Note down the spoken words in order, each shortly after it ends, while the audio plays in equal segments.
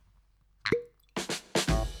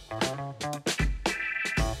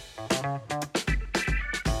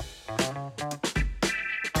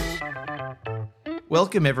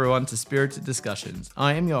Welcome everyone to Spirited Discussions.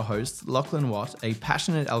 I am your host, Lachlan Watt, a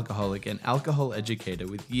passionate alcoholic and alcohol educator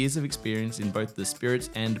with years of experience in both the spirits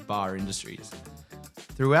and bar industries.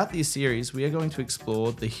 Throughout this series, we are going to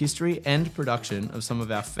explore the history and production of some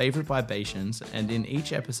of our favourite libations, and in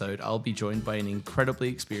each episode, I'll be joined by an incredibly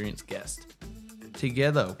experienced guest.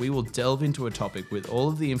 Together, we will delve into a topic with all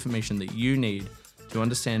of the information that you need to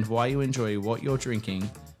understand why you enjoy what you're drinking,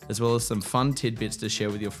 as well as some fun tidbits to share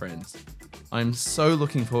with your friends. I'm so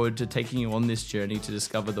looking forward to taking you on this journey to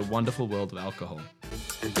discover the wonderful world of alcohol.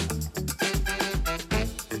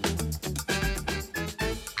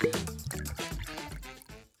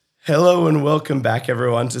 Hello and welcome back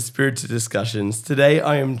everyone to Spirited Discussions. Today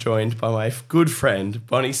I am joined by my good friend,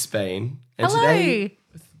 Bonnie Spain. And hello. Today,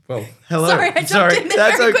 hello. Sorry, I jumped in there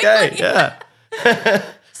That's very okay. quickly. Yeah.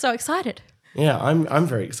 So excited. Yeah, I'm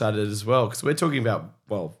very excited as well because we're talking about,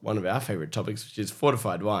 one of our favorite topics, which is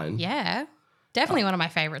fortified wine. Yeah, definitely one of my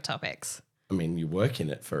favorite topics. I mean, you work in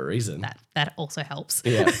it for a reason. That also helps.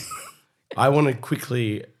 Yeah. I want to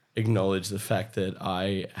quickly acknowledge the fact that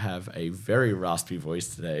I have a very raspy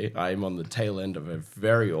voice today. I'm on the tail end of a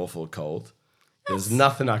very awful cold. There's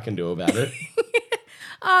nothing I can do about it.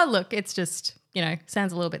 Look, it's just,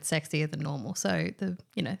 sounds a little bit sexier than normal. So the,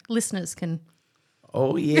 listeners can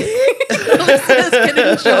Oh, yeah? listeners can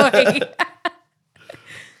enjoy.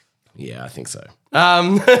 Yeah, I think so.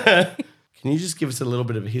 Can you just give us a little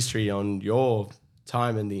bit of a history on your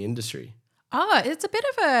time in the industry? It's a bit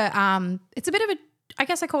of a, I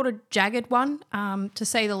guess I call it a jagged one, to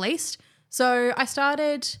say the least. So I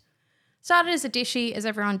started as a dishy, as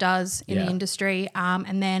everyone does in the industry,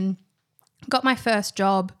 and then got my first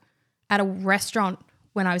job at a restaurant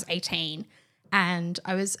when I was 18, and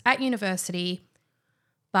I was at university.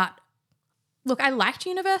 But look, I liked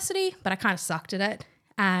university, but I kind of sucked at it,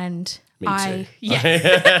 and Me too.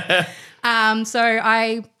 So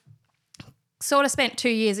I sort of spent 2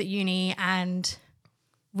 years at uni and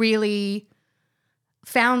really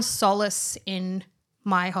found solace in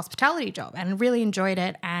my hospitality job and really enjoyed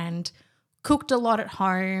it and cooked a lot at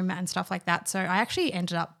home and stuff like that. So I actually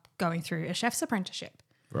ended up going through a chef's apprenticeship.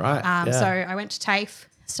 Right. So I went to TAFE,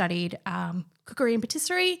 studied cookery and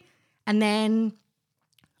patisserie, and then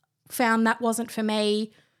found that wasn't for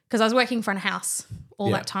me because I was working front of house all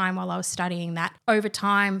that time while I was studying that. Over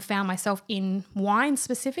time, found myself in wine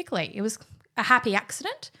specifically. It was a happy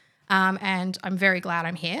accident, and I'm very glad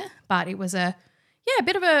I'm here. But it was a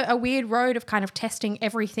bit of a weird road of kind of testing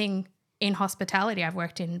everything in hospitality. I've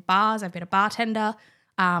worked in bars. I've been a bartender.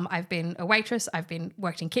 I've been a waitress.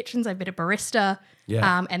 Worked in kitchens. I've been a barista.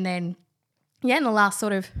 Yeah. And then, in the last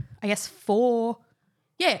sort of, I guess 4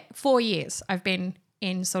 years, I've been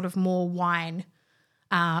in sort of more wine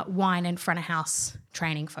and front of house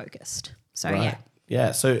training focused. So right.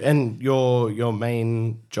 Yeah. So, and your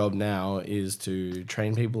main job now is to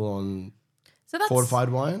train people on fortified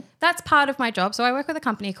wine? That's part of my job. So I work with a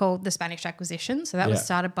company called the Spanish Acquisition. So that was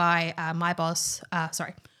started by my boss,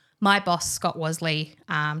 Scott Wosley,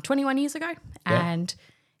 21 years ago. And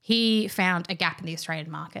he found a gap in the Australian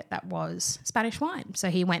market that was Spanish wine. So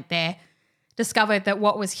he went there, discovered that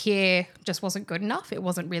what was here just wasn't good enough. It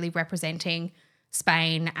wasn't really representing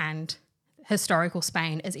Spain and historical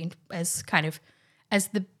Spain in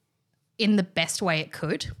the best way it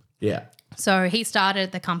could. Yeah. So he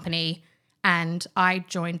started the company and I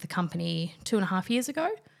joined the company 2.5 years ago.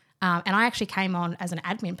 And I actually came on as an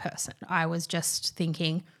admin person. I was just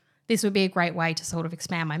thinking this would be a great way to sort of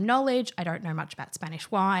expand my knowledge. I don't know much about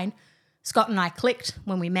Spanish wine. Scott and I clicked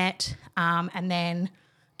when we met, and then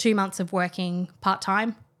 2 months of working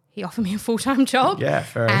part-time, he offered me a full-time job. Yeah,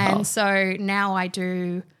 fair enough. And so now I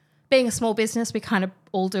do, being a small business, we kind of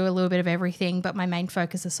all do a little bit of everything, but my main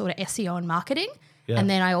focus is sort of SEO and marketing. Yeah. And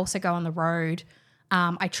then I also go on the road.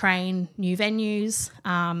 I train new venues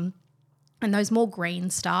and those more green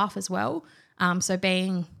staff as well. So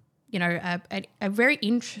being, a very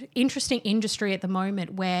interesting industry at the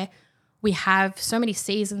moment where we have so many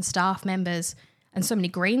seasoned staff members and so many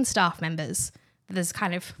green staff members that there's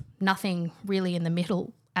kind of nothing really in the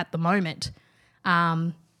middle at the moment.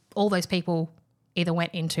 All those people either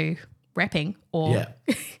went into repping or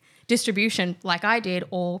distribution like I did,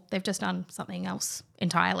 or they've just done something else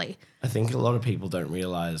entirely. I think a lot of people don't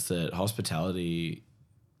realize that hospitality,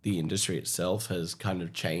 the industry itself, has kind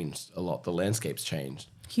of changed a lot. The landscape's changed.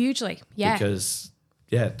 Hugely, yeah. Because,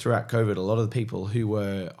 throughout COVID, a lot of the people who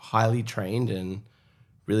were highly trained and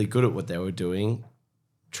really good at what they were doing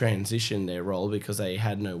transitioned their role because they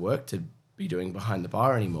had no work to be doing behind the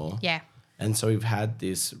bar anymore. Yeah. And so we've had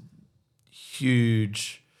this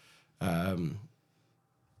huge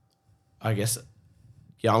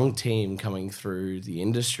young team coming through the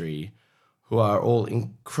industry who are all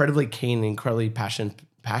incredibly keen, incredibly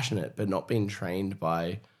passionate, but not being trained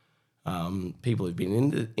by people who've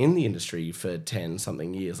been in the industry for 10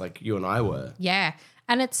 something years, like you and I were. Yeah.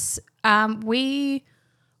 And it's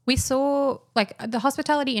we saw, like, the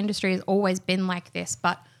hospitality industry has always been like this,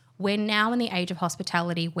 but we're now in the age of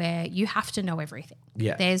hospitality where you have to know everything.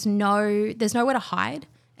 Yeah. There's nowhere to hide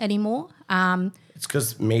anymore. It's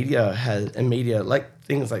because media like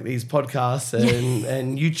things like these podcasts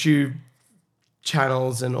and YouTube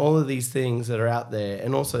channels and all of these things that are out there,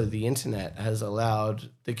 and also the internet has allowed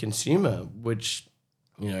the consumer, which,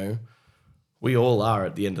 we all are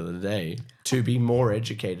at the end of the day, to be more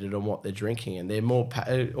educated on what they're drinking, and they're more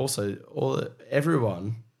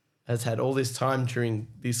everyone has had all this time during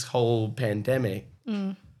this whole pandemic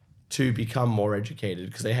to become more educated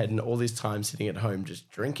because they had all this time sitting at home just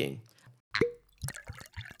drinking.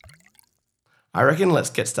 I reckon let's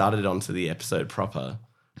get started onto the episode proper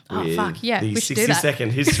with the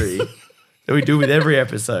 60-second history that we do with every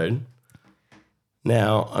episode.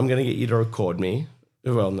 Now, I'm going to get you to record me.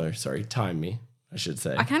 Well, no, sorry, time me, I should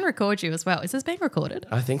say. I can record you as well. Is this being recorded?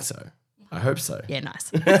 I think so. I hope so. Yeah,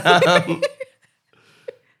 nice.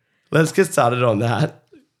 Let's get started on that.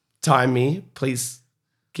 Time me. Please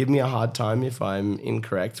give me a hard time if I'm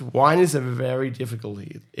incorrect. Wine is a very difficult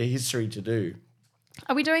history to do.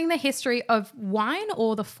 Are we doing the history of wine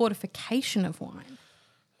or the fortification of wine?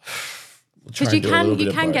 Because you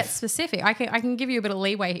can get specific. I can give you a bit of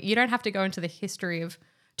leeway. You don't have to go into the history of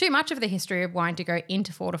too much of the history of wine to go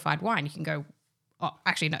into fortified wine. You can go. Oh,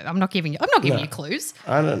 actually, no. I'm not giving you clues.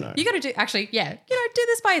 I don't know. You got to do. Actually, yeah. Do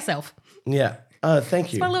this by yourself. Yeah.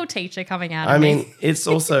 Thank you. It's my little teacher coming out. I mean, it's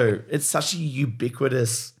such a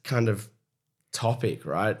ubiquitous kind of topic,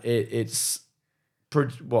 right?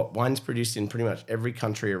 Wine's produced in pretty much every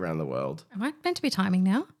country around the world. Am I meant to be timing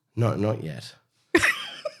now? No, not yet.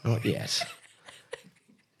 Not yet.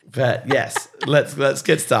 But yes, let's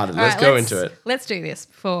get started. Let's go into it. Let's do this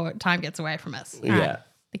before time gets away from us. All yeah. Right.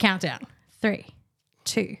 The countdown. 3,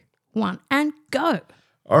 2, 1, and go.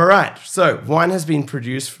 All right. So wine has been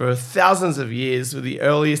produced for thousands of years, with the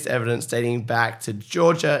earliest evidence dating back to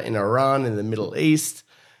Georgia in Iran in the Middle East.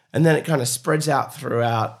 And then it kind of spreads out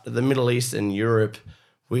throughout the Middle East and Europe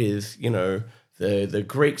with, the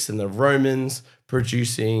Greeks and the Romans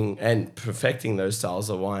producing and perfecting those styles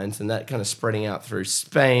of wines, and that kind of spreading out through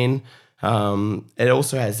Spain. It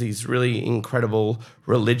also has these really incredible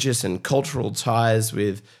religious and cultural ties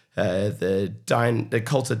with the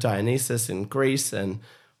cult of Dionysus in Greece and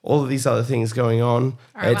all of these other things going on.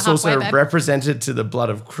 Right, it's also represented to the blood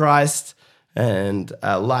of Christ and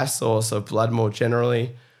a life source of blood more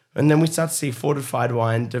generally. And then we start to see fortified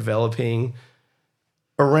wine developing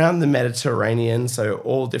around the Mediterranean, so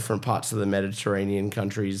all different parts of the Mediterranean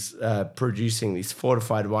countries producing this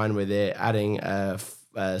fortified wine where they're adding a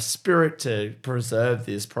spirit to preserve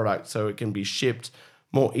this product so it can be shipped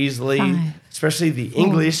more easily, 5, especially the 4,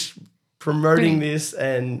 English promoting 3, this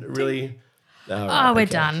and really... we're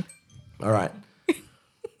done. All right. It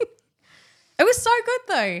was so good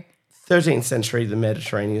though. 13th century, the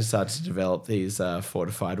Mediterranean started to develop these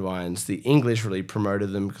fortified wines. The English really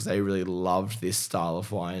promoted them because they really loved this style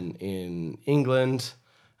of wine in England.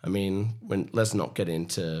 I mean, let's not get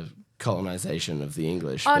into colonization of the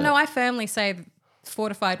English. Oh, no, I firmly say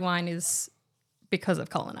fortified wine is because of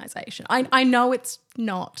colonization. I know it's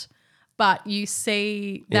not, but you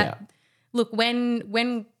see that, look,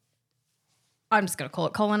 when I'm just going to call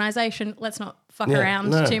it colonization. Let's not fuck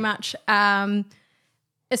around too much.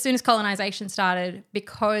 As soon as colonization started,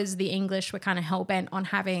 because the English were kind of hell-bent on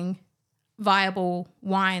having viable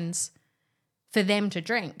wines for them to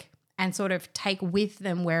drink and sort of take with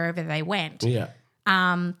them wherever they went, they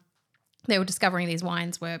were discovering these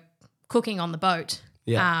wines were cooking on the boat,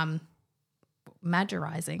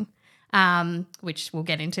 majorizing, which we'll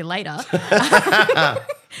get into later.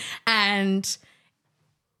 And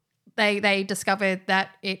they discovered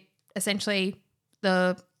that it essentially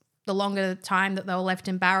the longer time that they were left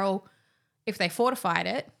in barrel, if they fortified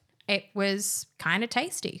it, it was kind of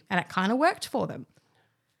tasty and it kind of worked for them.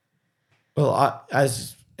 Well,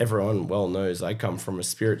 as everyone well knows, I come from a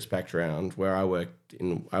spirits background where I work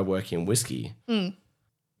in whiskey.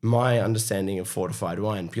 My understanding of fortified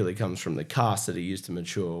wine purely comes from the casks that are used to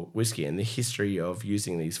mature whiskey, and the history of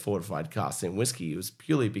using these fortified casks in whiskey was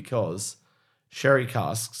purely because sherry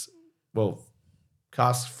casks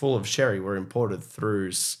full of sherry were imported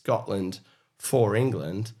through Scotland for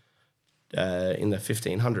England in the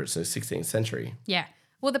 1500s, so 16th century. Yeah.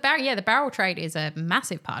 Well, the barrel trade is a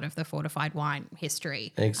massive part of the fortified wine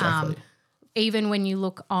history. Exactly. Even when you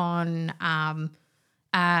look on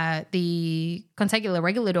the Conseguila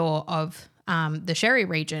Regulador of the sherry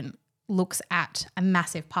region looks at a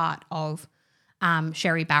massive part of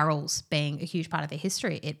sherry barrels being a huge part of their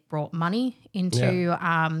history. It brought money into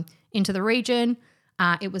the region.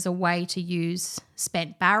 It was a way to use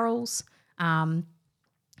spent barrels,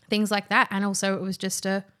 things like that. And also it was just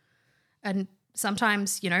and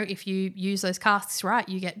sometimes, if you use those casks right,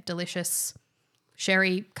 you get delicious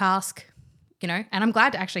sherry cask, and I'm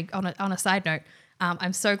glad to actually, on a side note,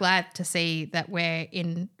 I'm so glad to see that we're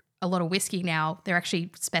in a lot of whiskey now. They're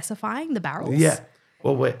actually specifying the barrels. Yeah.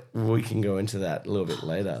 Well, we can go into that a little bit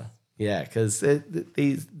later. Yeah, because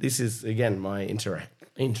this is, again, my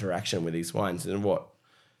interaction with these wines and what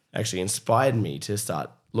actually inspired me to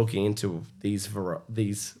start looking into these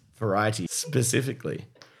varieties specifically.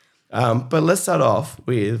 But let's start off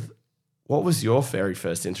with, what was your very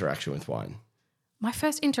first interaction with wine? My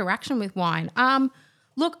first interaction with wine?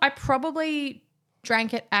 Look, I probably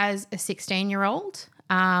drank it as a 16-year-old.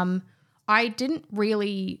 I didn't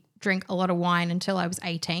really drink a lot of wine until I was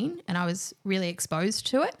 18 and I was really exposed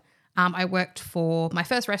to it. I worked for my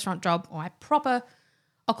first restaurant job, or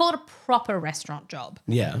I'll call it a proper restaurant job.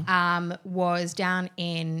 Yeah. Was down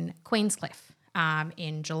in Queenscliff,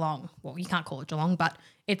 in Geelong. Well, you can't call it Geelong, but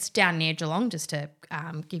it's down near Geelong, just to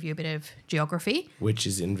give you a bit of geography. Which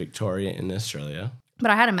is in Victoria in Australia.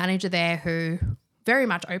 But I had a manager there who very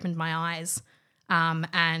much opened my eyes,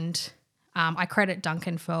 and I credit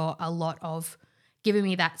Duncan for a lot of giving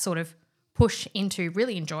me that sort of push into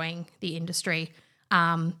really enjoying the industry.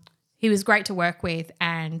 He was great to work with,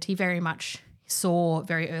 and he very much saw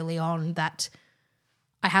very early on that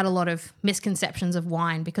I had a lot of misconceptions of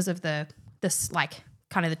wine because of this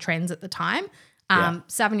kind of the trends at the time.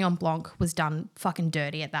 Sauvignon Blanc was done fucking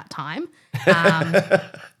dirty at that time.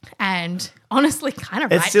 And honestly, kind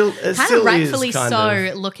of rightfully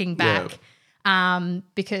so looking back,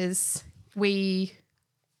 because we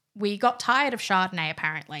got tired of Chardonnay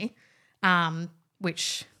apparently,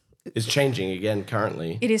 which is changing again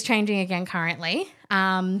currently. It is changing again currently.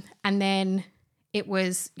 And then it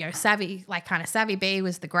was, Savvy, Savvy B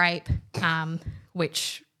was the grape,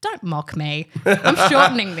 which, don't mock me. I'm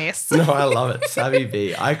shortening this. No, I love it. Savvy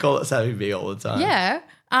B. I call it Savvy B all the time. Yeah.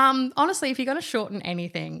 Honestly, if you're going to shorten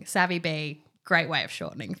anything, Savvy B, great way of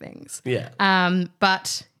shortening things. Yeah.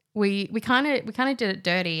 But we kind of did it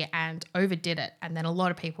dirty and overdid it. And then a lot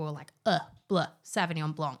of people were like, blah,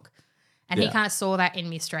 Sauvignon Blanc. And he kind of saw that in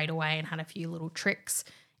me straight away and had a few little tricks,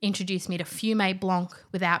 introduced me to Fumé Blanc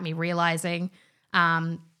without me realizing.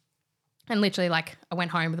 And literally, I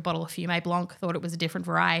went home with a bottle of Fumé Blanc, thought it was a different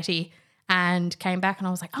variety, and came back and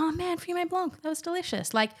I was like, oh man, Fumé Blanc, that was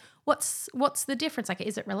delicious. What's the difference?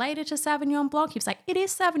 Is it related to Sauvignon Blanc? He was like, it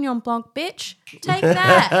is Sauvignon Blanc, bitch. Take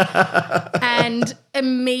that. And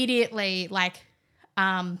immediately,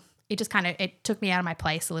 it just it took me out of my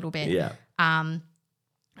place a little bit. Yeah.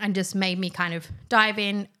 And just made me kind of dive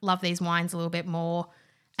in, love these wines a little bit more.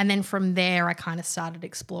 And then from there, I kind of started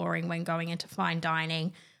exploring when going into fine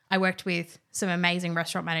dining. I worked with some amazing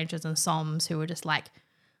restaurant managers and somms who were just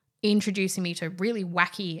introducing me to really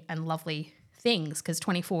wacky and lovely things, because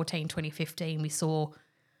 2014, 2015, we saw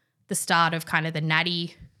the start of kind of the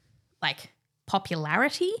natty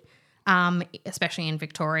popularity, especially in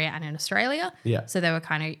Victoria and in Australia. Yeah. So they were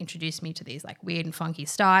kind of introduced me to these weird and funky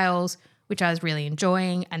styles, which I was really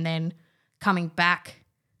enjoying. And then coming back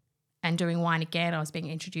and doing wine again, I was being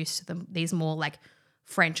introduced to these more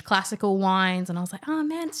French classical wines, and I was like, oh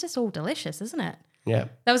man, it's just all delicious, isn't it? Yeah.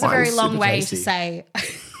 That was a very long way to say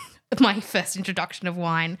my first introduction of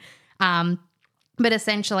wine. But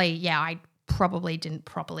essentially, I probably didn't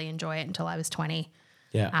properly enjoy it until I was 20.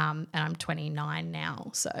 Yeah. And I'm 29 now,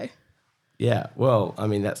 so. Yeah, well, I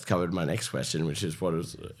mean, that's covered my next question, which is what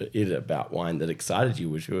was it about wine that excited you,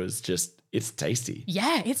 which was just, it's tasty.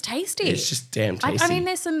 Yeah, it's tasty. It's just damn tasty. I mean,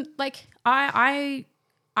 there's some,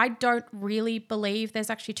 I don't really believe there's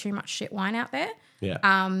actually too much shit wine out there.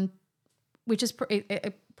 Yeah. Which is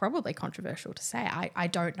probably controversial to say. I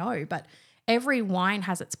don't know, but every wine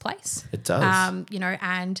has its place. It does.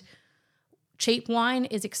 And cheap wine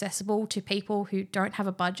is accessible to people who don't have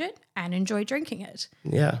a budget and enjoy drinking it.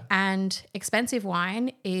 Yeah. And expensive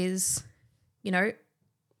wine is,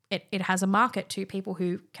 it has a market to people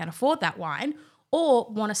who can afford that wine or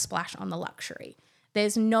want to splash on the luxury.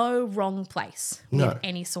 There's no wrong place with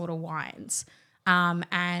any sort of wines.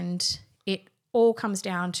 And it all comes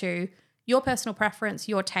down to your personal preference,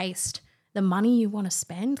 your taste, the money you want to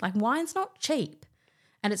spend. Wine's not cheap,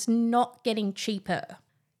 and it's not getting cheaper.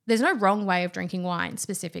 There's no wrong way of drinking wine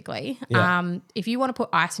specifically. Yeah. If you want to put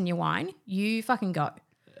ice in your wine, you fucking go.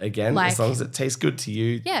 again, Like- as long as it tastes good to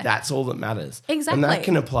you, Yeah. that's all that matters. Exactly. And that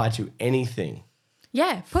can apply to anything.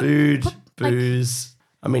 Yeah. Food, like- booze.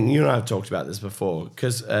 I mean, you and I have talked about this before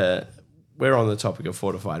because we're on the topic of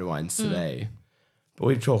fortified wines today. But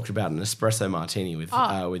we've talked about an espresso martini with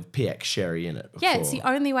PX sherry in it before. Yeah, it's the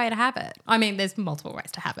only way to have it. I mean, there's multiple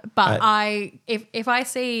ways to have it, but if I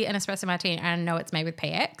see an espresso martini and I know it's made with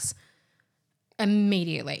PX,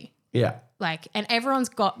 immediately, Yeah. like, and everyone's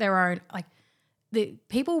got their own, like, the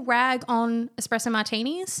people rag on espresso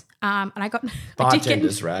martinis, and I did get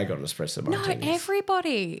Bartenders rag on espresso no, martinis.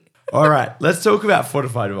 everybody. All right, let's talk about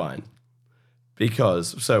fortified wine.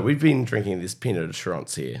 So we've been drinking this Pinot de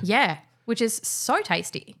Charente here. Yeah, which is so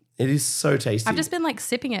tasty. It is so tasty. I've just been like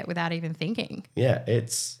sipping it without even thinking. Yeah,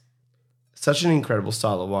 it's such an incredible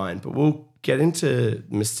style of wine, but we'll get into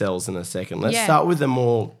mistels in a second. Let's start with the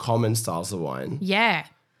more common styles of wine, Yeah.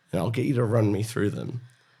 and I'll get you to run me through them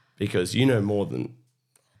because you know more than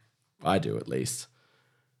I do, at least.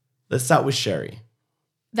 Let's start with sherry.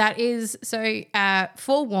 That is so.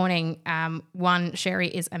 Forewarning, one, sherry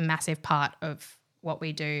is a massive part of what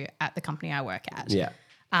we do at the company I work at. Yeah.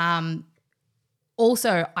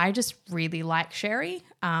 Also, I just really like sherry,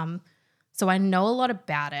 so I know a lot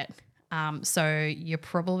about it. So you're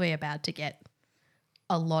probably about to get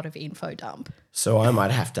a lot of info dump. So I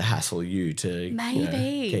might have to hassle you to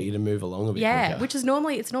Maybe. get you to move along a bit Yeah, quicker. which is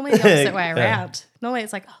normally the opposite way around. Normally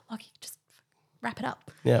it's like, oh, Lockie, just wrap it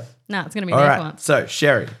up. Yeah. No, it's going to be All there right. for once. So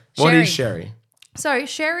sherry. What is sherry? So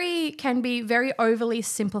sherry can be very overly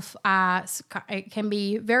simplified. It can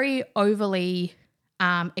be very overly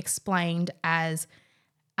explained as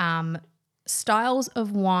styles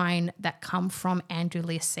of wine that come from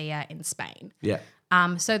Andalusia in Spain. Yeah.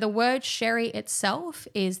 So the word sherry itself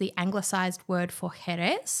is the anglicized word for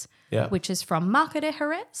Jerez, Yeah. which is from Marca de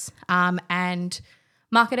Jerez. And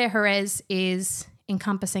Marca de Jerez is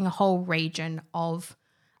encompassing a whole region of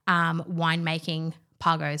winemaking,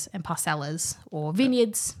 pargos and parcellas or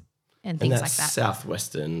vineyards and things And like that's that.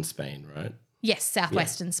 southwestern Spain, right? Yes,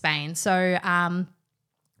 southwestern Spain. So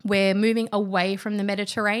we're moving away from the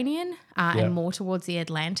Mediterranean and more towards the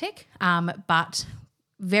Atlantic, but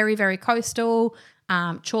very, very coastal,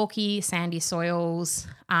 chalky, sandy soils,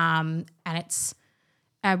 and it's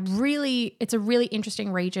a really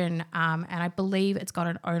interesting region, and I believe it's got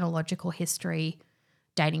an oenological history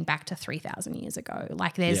dating back to 3,000 years ago.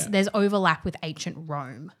 Like there's overlap with ancient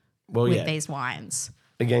Rome with these wines.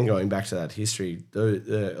 Again, going back to that history,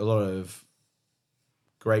 a lot of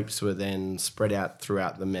grapes were then spread out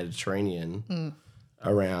throughout the Mediterranean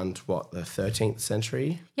around, the 13th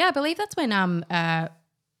century? Yeah, I believe that's when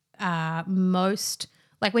most,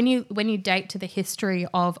 like when you date to the history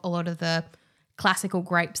of a lot of the classical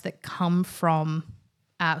grapes that come from,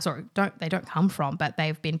 they don't come from, but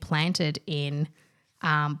they've been planted in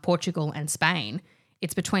Portugal and Spain.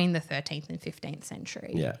 It's between the 13th and 15th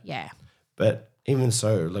century. Yeah. Yeah. But even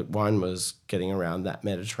so, like wine was getting around that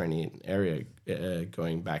Mediterranean area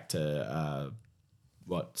going back to,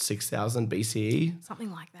 6,000 BCE?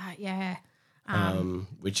 Something like that, yeah.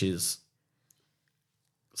 Which is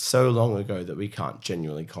so long ago that we can't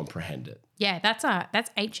genuinely comprehend it. Yeah, that's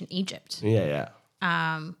ancient Egypt. Yeah.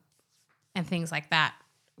 And things like that,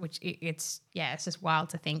 which it's just wild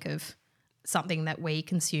to think of something that we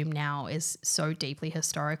consume now is so deeply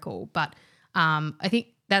historical. But I think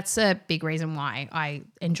that's a big reason why I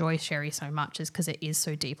enjoy sherry so much is because it is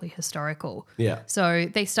so deeply historical. Yeah. So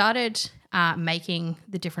they started making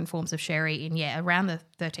the different forms of sherry in, around the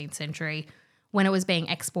 13th century. When it was being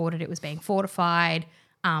exported, it was being fortified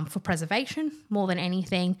for preservation more than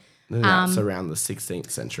anything. And that's around the 16th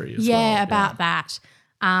century as well. Yeah, about that.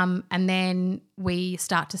 And then we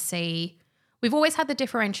start to see, we've always had the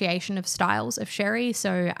differentiation of styles of sherry.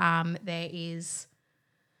 So there is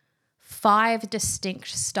 5 distinct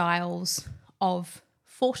styles of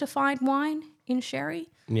fortified wine in sherry.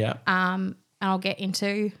 Yeah. And I'll get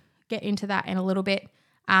into that in a little bit.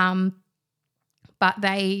 But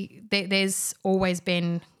there's always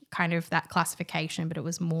been kind of that classification, but it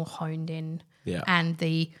was more honed in. Yeah. And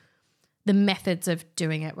the methods of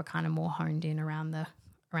doing it were kind of more honed in around the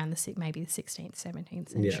maybe the 16th, 17th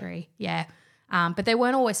century. Yeah. But they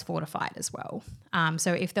weren't always fortified as well.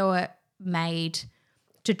 So if they were made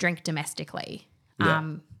to drink domestically,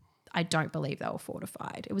 I don't believe they were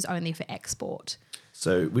fortified. It was only for export.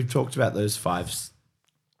 So we've talked about those 5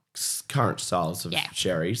 current styles of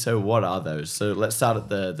sherry. So what are those? So let's start at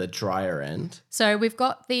the drier end. So we've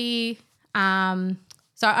got the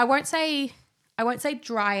so I won't say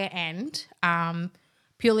drier end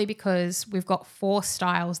purely because we've got 4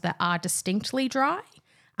 styles that are distinctly dry,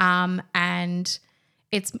 and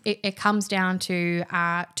it comes down to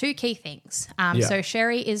two key things. So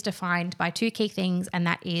sherry is defined by two key things, and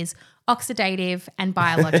that is oxidative and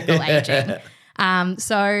biological aging. I'll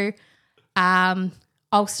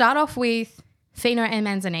start off with Fino and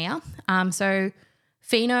Manzanilla. So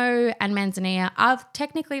Fino and Manzanilla are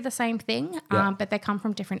technically the same thing, but they come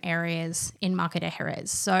from different areas in Marca de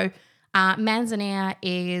Jerez. So Manzanilla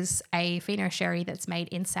is a Fino sherry that's made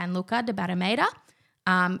in San Lucar de Barrameda.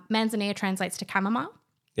 Manzanilla translates to chamomile.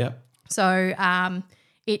 Yeah. So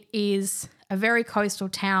it is a very coastal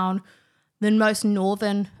town, the most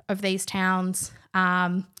northern of these towns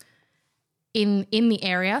in the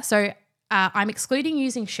area. So I'm excluding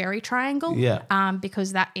using sherry triangle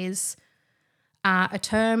because that is a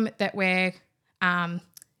term that we're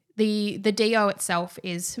the DO itself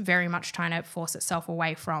is very much trying to force itself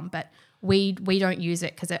away from, but we don't use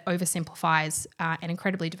it because it oversimplifies an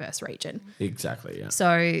incredibly diverse region. Exactly, yeah. So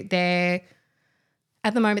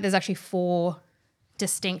at the moment, there's actually 4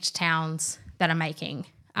 distinct towns that are making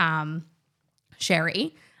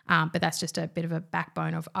sherry, but that's just a bit of a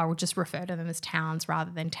backbone of I will just refer to them as towns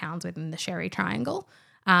rather than towns within the sherry triangle.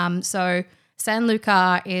 So San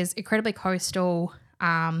Lucar is incredibly coastal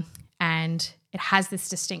and it has this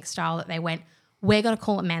distinct style that they went, we're going to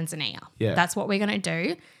call it Manzanilla. Yeah. That's what we're going to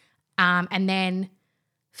do. And then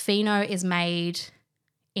Fino is made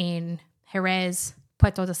in Jerez,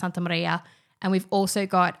 Puerto de Santa Maria, and we've also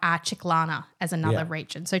got Chiclana as another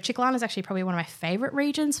region. So Chiclana is actually probably one of my favorite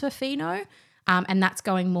regions for Fino, and that's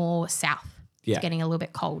going more south. Yeah. It's getting a little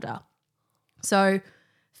bit colder. So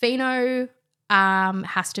Fino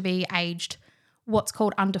has to be aged what's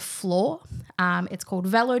called under flor. It's called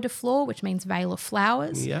Velo de Flor, which means veil of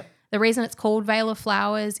flowers. Yeah. The reason it's called veil of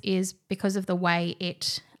flowers is because of the way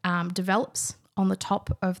it develops on the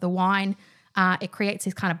top of the wine. It creates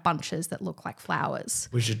these kind of bunches that look like flowers.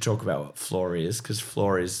 We should talk about what flora is, because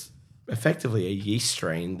flora is effectively a yeast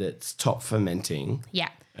strain that's top fermenting. Yeah.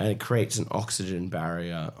 And it creates an oxygen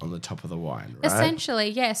barrier on the top of the wine, right? Essentially,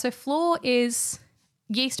 yeah. So flor is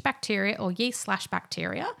yeast bacteria or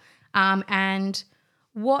yeast/bacteria. And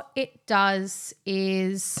what it does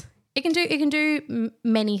is it can do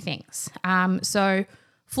many things. So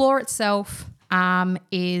flor itself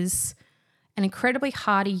is an incredibly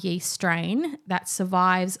hardy yeast strain that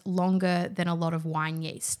survives longer than a lot of wine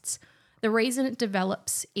yeasts. The reason it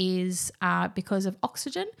develops is because of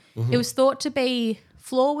oxygen. Mm-hmm.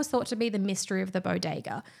 Flor was thought to be the mystery of the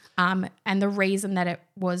bodega. And the reason that it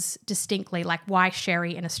was distinctly like why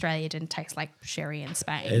sherry in Australia didn't taste like sherry in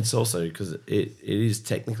Spain. It's also because it is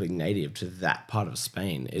technically native to that part of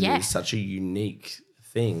Spain. It is such a unique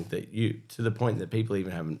thing that to the point that people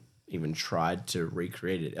haven't even tried to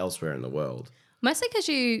recreate it elsewhere in the world. Mostly because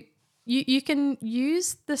you can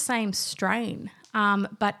use the same strain,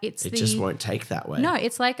 but it just won't take that way. No,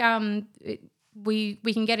 it's like we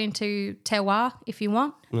can get into terroir if you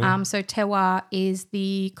want. So terroir is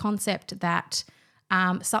the concept that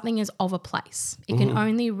something is of a place. It can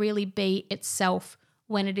only really be itself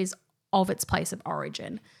when it is of its place of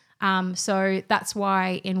origin. So that's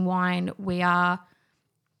why in wine we are,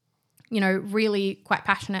 really quite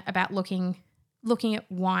passionate about looking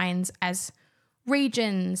at wines as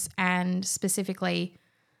regions and specifically,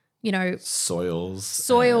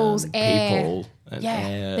 soils, air, people, and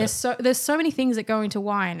air. There's so many things that go into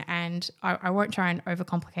wine, and I won't try and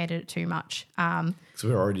overcomplicate it too much. Because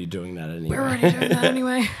we're already doing that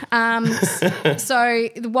anyway. So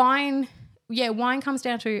the wine comes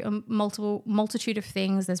down to a multitude of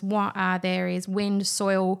things. There is wind,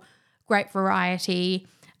 soil, grape variety,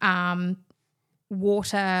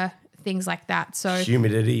 water, things like that. So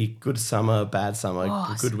humidity, good summer, bad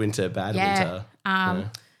summer, good winter, bad winter.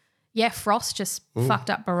 Frost just fucked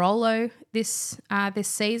up Barolo this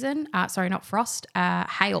season. Sorry, not frost.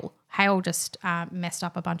 Hail. Hail just messed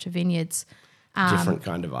up a bunch of vineyards. Different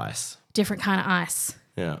kind of ice.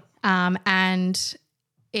 Yeah. And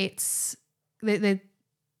it's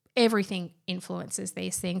everything influences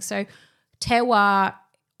these things. So terroir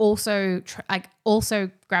also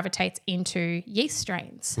gravitates into yeast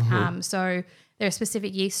strains. So there are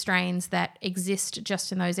specific yeast strains that exist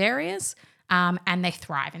just in those areas. And they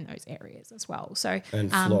thrive in those areas as well. So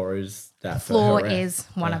flora is that. Flora is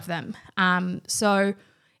one of them. So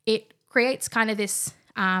it creates kind of this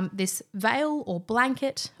veil or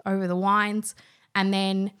blanket over the wines, and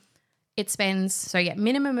then it spends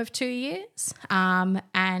minimum of 2 years.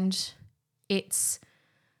 And its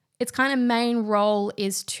kind of main role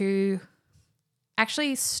is to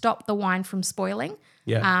actually stop the wine from spoiling.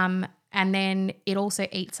 Yeah. And then it also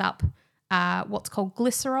eats up what's called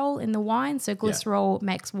glycerol in the wine. So glycerol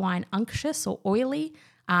makes wine unctuous or oily.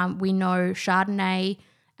 We know Chardonnay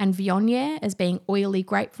and Viognier as being oily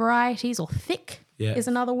grape varieties, or thick is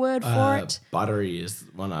another word for it. Buttery is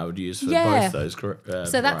one I would use for both those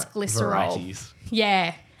so that's glycerol. varieties.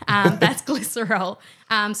 Yeah, that's glycerol.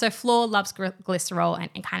 So Flor loves glycerol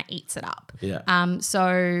and kind of eats it up. Yeah.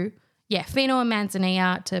 Fino and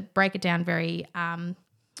Manzanilla, to break it down very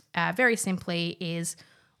simply, is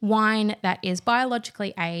wine that is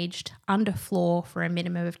biologically aged under Flor for a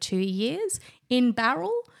minimum of 2 years in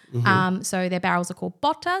barrel. So their barrels are called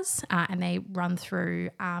bottas, and they run through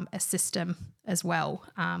a system as well,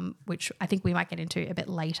 which I think we might get into a bit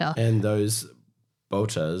later. And those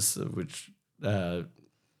bottas, which they're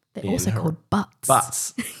also called butts.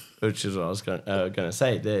 Butts, which is what I was going to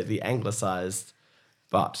say. They're the anglicised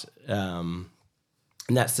butt, and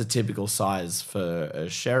that's the typical size for a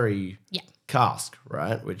sherry cask,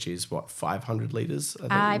 right? Which is what, 500 litres?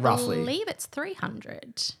 I think, roughly. I believe it's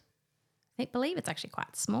 300. I believe it's actually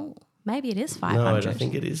quite small. Maybe it is 500. No, I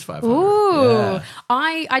think it is 500. Ooh. Yeah.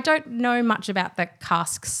 I don't know much about the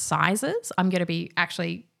cask sizes. I'm going to be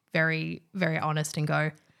actually very, very honest and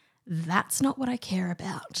go, that's not what I care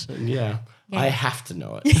about. Yeah. I have to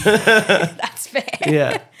know it. That's fair.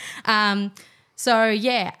 Yeah.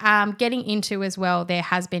 Getting into as well, there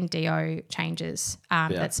has been DO changes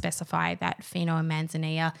that specify that Fino and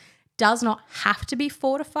Manzanilla does not have to be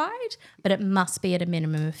fortified, but it must be at a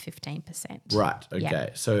minimum of 15%. Right. Okay. Yeah.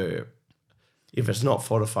 So if it's not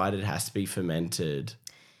fortified, it has to be fermented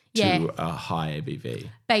to a high ABV.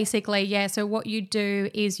 Basically, yeah. So what you do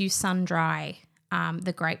is you sun dry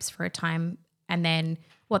the grapes for a time, and then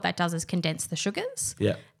what that does is condense the sugars.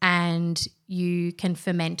 Yeah. And you can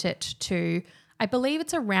ferment it to, I believe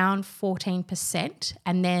it's around 14%,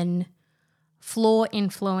 and then Flor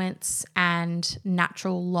influence and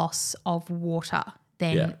natural loss of water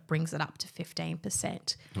then brings it up to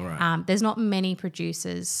 15%. All right. There's not many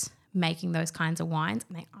producers making those kinds of wines,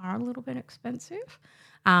 and they are a little bit expensive,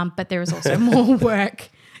 but there is also more work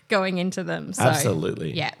going into them. So,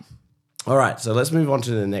 absolutely. Yeah. All right. So let's move on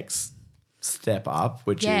to the next step up,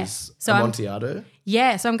 which is Amontillado.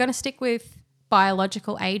 So I'm going to stick with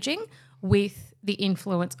biological aging with the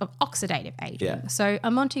influence of oxidative aging. Yeah. So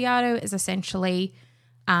Amontillado is essentially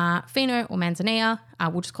Fino or Manzanilla,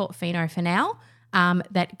 we'll just call it Fino for now,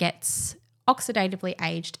 that gets oxidatively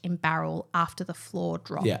aged in barrel after the Flor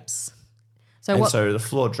drops. Yeah. So the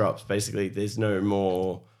Flor drops, basically there's no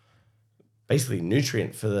more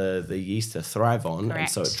nutrient for the yeast to thrive on. Correct. And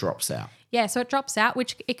so it drops out. Yeah, so it drops out,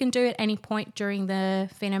 which it can do at any point during the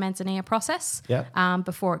Fino Manzanilla process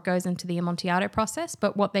before it goes into the Amontillado process.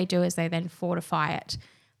 But what they do is they then fortify it,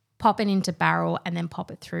 pop it into barrel, and then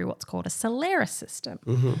pop it through what's called a Solera system.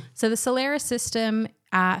 Mm-hmm. So the Solera system,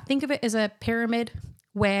 think of it as a pyramid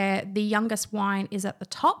where the youngest wine is at the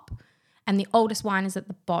top and the oldest wine is at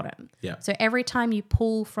the bottom. Yeah. So every time you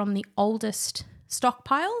pull from the oldest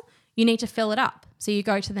stockpile, you need to fill it up. So you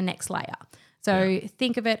go to the next layer. So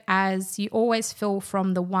think of it as you always fill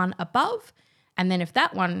from the one above, and then if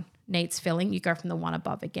that one needs filling, you go from the one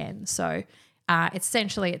above again. So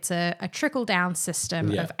essentially it's a trickle-down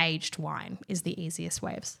system of aged wine is the easiest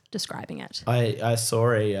way of describing it. I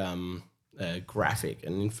saw a graphic,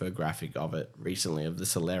 an infographic of it recently of the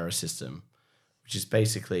Solera system, which is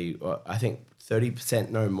basically, I think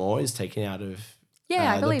 30% no more is taken out of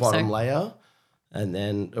the bottom layer. And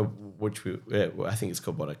then, I think it's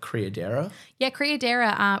called a criadera. Yeah,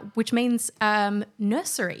 criadera, which means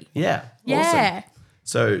nursery. Yeah. Yeah. Awesome.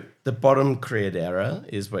 So the bottom criadera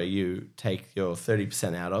is where you take your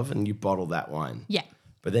 30% out of and you bottle that wine. Yeah.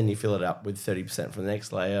 But then you fill it up with 30% from the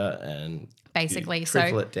next layer and basically you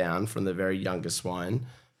trickle it down from the very youngest wine.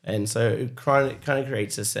 And so it kind of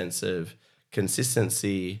creates a sense of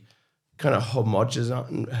consistency, kind of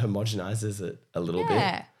homogenizes it a little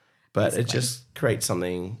bit. But it just creates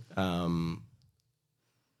something a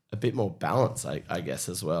bit more balanced, I guess,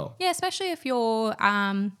 as well. Yeah, especially if you're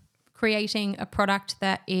creating a product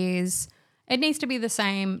that it needs to be the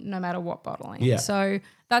same no matter what bottling. Yeah. So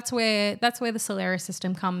that's where the Solera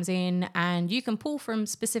system comes in, and you can pull from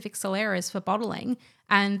specific Soleras for bottling,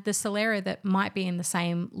 and the Solera that might be in the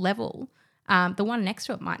same level, the one next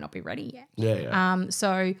to it might not be ready yet. Yeah.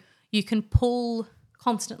 So you can pull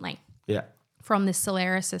constantly. Yeah. From this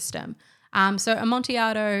Solera system. So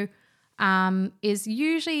Amontillado is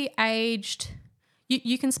usually aged,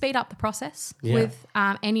 you can speed up the process with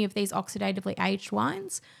any of these oxidatively aged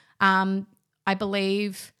wines. I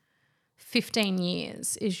believe 15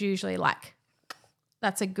 years is usually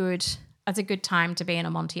that's a good time to be an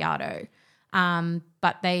Amontillado.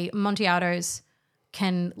 But Amontillados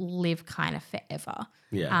can live kind of forever.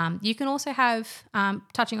 Yeah. You can also have,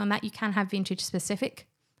 touching on that, you can have vintage specific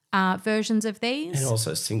versions of these. And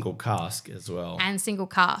also single cask as well. And single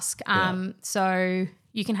cask. So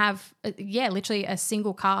you can have, literally a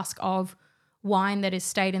single cask of wine that has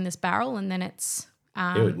stayed in this barrel, and then it's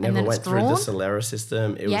it never went through the Solera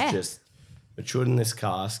system. It was just matured in this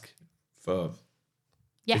cask for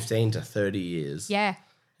 15 to 30 years. Yeah.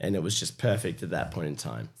 And it was just perfect at that point in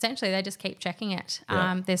time. Essentially, they just keep checking it.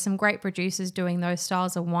 There's some great producers doing those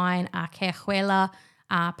styles of wine. Quejuela,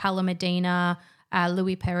 Palo Medina,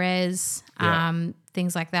 Louis Perez,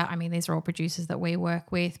 things like that. I mean, these are all producers that we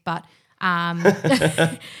work with. But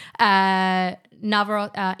Equipo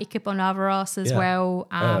Navarros as well.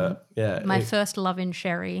 My first love in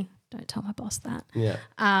sherry. Don't tell my boss that. Yeah.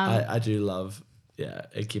 I do love,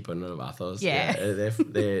 Equipo Navarros. Yeah.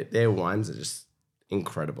 Their wines are just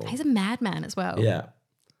incredible. He's a madman as well. Yeah.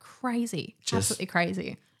 Crazy. Absolutely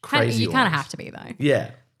crazy. Crazy. You kind of have to be though.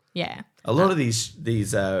 Yeah. Yeah. A lot of these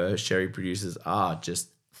sherry producers are just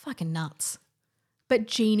fucking nuts. But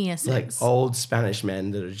geniuses. Like old Spanish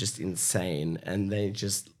men that are just insane, and they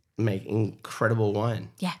just make incredible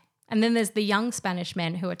wine. Yeah. And then there's the young Spanish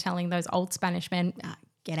men who are telling those old Spanish men,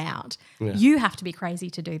 get out. Yeah. You have to be crazy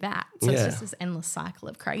to do that. So it's just this endless cycle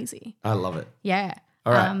of crazy. I love it. Yeah.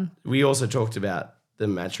 All right. We also talked about the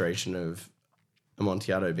maturation of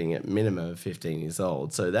Amontillado being at minimum of 15 years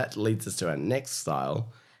old. So that leads us to our next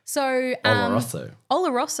style. So Oloroso.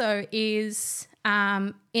 Oloroso is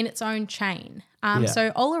in its own chain. So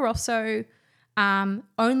Oloroso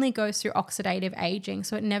only goes through oxidative aging.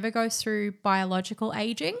 So it never goes through biological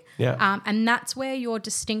aging. Yeah. And that's where your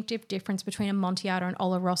distinctive difference between Amontillado and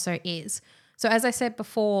Oloroso is. So as I said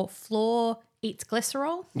before, Flor eats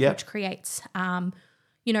glycerol, which creates, kind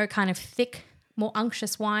of thick, more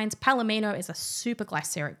unctuous wines. Palomino is a super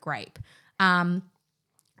glyceric grape. And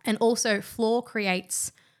also Flor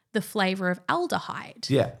creates the flavor of aldehyde.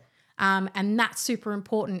 Yeah. And that's super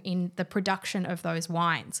important in the production of those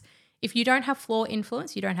wines. If you don't have Flor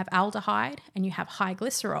influence, you don't have aldehyde, and you have high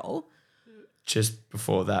glycerol. Just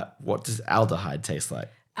before that, what does aldehyde taste like?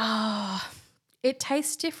 It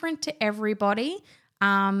tastes different to everybody.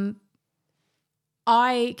 I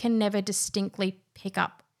can never distinctly pick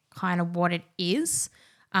up kind of what it is.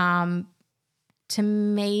 To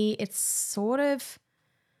me, it's sort of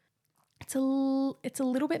it's a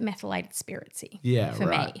little bit methylated spiritsy. For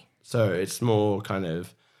me. So it's more kind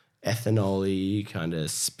of ethanol-y, kind of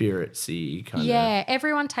spiritsy, kind of. Yeah,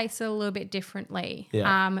 everyone tastes it a little bit differently.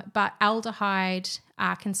 Yeah. But aldehyde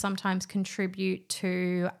can sometimes contribute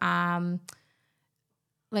to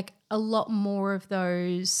like a lot more of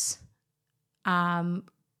those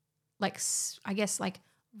like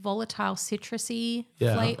volatile citrusy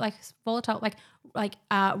like volatile like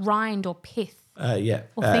rind or pith. Or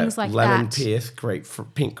things like lemon that. pith,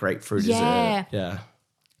 pink grapefruit is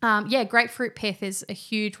Grapefruit pith is a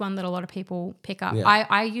huge one that a lot of people pick up. Yeah.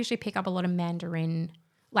 I usually pick up a lot of mandarin,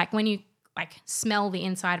 like when you like smell the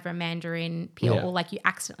inside of a mandarin peel, or like you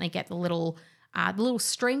accidentally get the little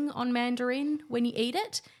string on mandarin when you eat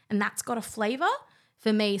it, and that's got a flavor.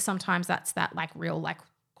 For me, sometimes that's that like real like.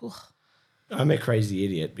 Ugh. I'm a crazy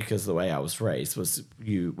idiot because the way I was raised was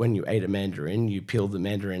when you ate a mandarin, you peeled the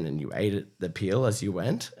mandarin and you ate the peel as you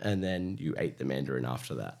went, and then you ate the mandarin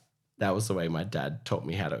after that. That was the way my dad taught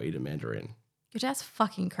me how to eat a mandarin. Your dad's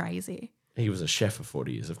fucking crazy. He was a chef for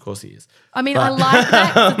 40 years. Of course he is. I mean, I like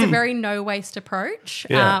that 'cause it's a very no-waste approach.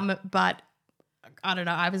 Yeah. But I don't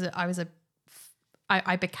know.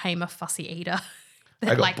 I became a fussy eater.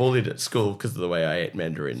 I got bullied at school because of the way I ate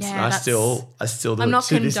mandarins. Yeah, I still do I'm it not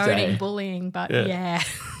to this condoning day. bullying, but yeah.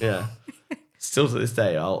 Yeah. Still to this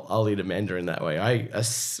day, I'll eat a mandarin that way. I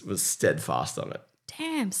was steadfast on it.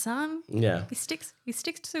 Damn, son. Yeah. He sticks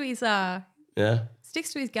to his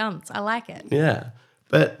sticks to his guns. I like it. Yeah.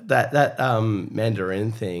 But that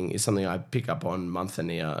mandarin thing is something I pick up on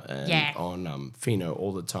Manzanilla and on Fino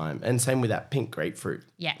all the time. And same with that pink grapefruit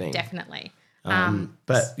thing. Definitely. So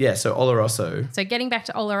Oloroso. So getting back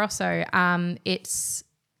to Oloroso, it's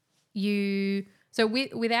you. So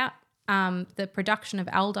without the production of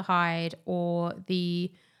aldehyde or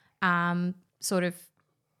the sort of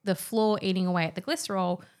the Flor eating away at the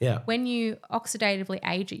glycerol, when you oxidatively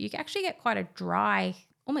age it, you actually get quite a dry,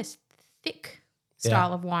 almost thick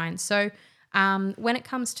style of wine. So when it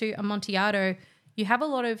comes to Amontillado, you have a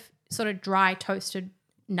lot of sort of dry toasted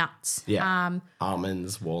nuts. Yeah.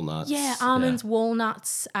 Almonds, walnuts. Yeah, almonds,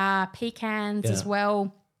 walnuts, pecans as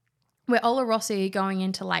well. Where Oloroso, you're going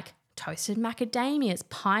into like toasted macadamias,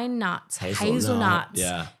 pine nuts, hazelnuts.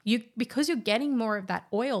 Yeah. Because you're getting more of that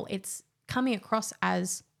oil, it's coming across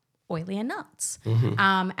as oilier nuts.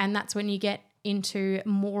 Mm-hmm. And that's when you get into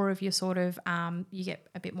more of your sort of you get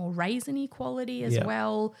a bit more raisiny quality as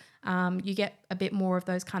well. You get a bit more of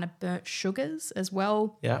those kind of burnt sugars as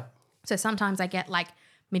well. Yeah. So sometimes I get like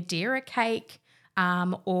Madeira cake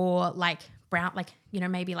or like brown, like,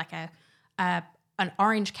 maybe like an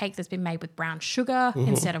orange cake that's been made with brown sugar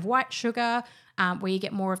instead of white sugar, where you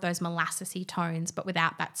get more of those molassesy tones but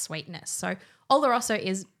without that sweetness. So Oloroso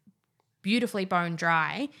is beautifully bone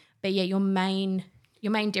dry, but yeah, your main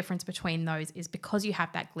difference between those is because you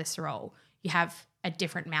have that glycerol, you have a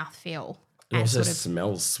different mouthfeel. It also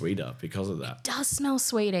smells sweeter because of that. It does smell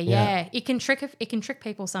sweeter, yeah. It can trick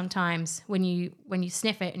people sometimes when you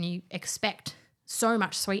sniff it and you expect so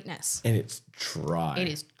much sweetness. And it's dry. It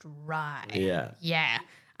is dry. Yeah. Yeah.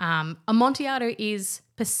 Amontillado is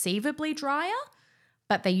perceivably drier,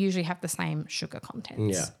 but they usually have the same sugar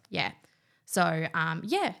contents. Yeah. Yeah. So,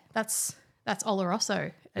 that's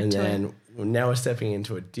Oloroso. And then now we're stepping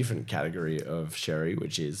into a different category of sherry,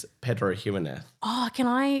 which is Pedro Jimenez. Oh, can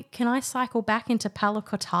I cycle back into Palo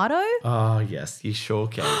Cortado? Oh, yes, you sure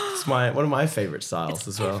can. It's one of my favorite styles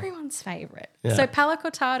as well. Everyone's favorite. Yeah. So Palo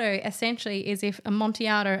Cortado essentially is if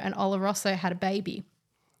Amontillado and Oloroso had a baby.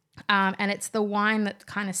 And it's the wine that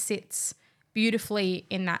kind of sits beautifully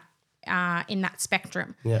in that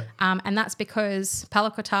spectrum. Yeah. And that's because Palo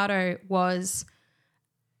Cortado was...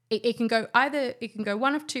 It can go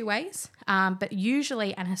one of two ways, but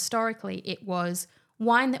usually and historically it was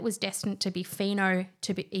wine that was destined to be Fino,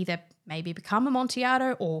 to be either maybe become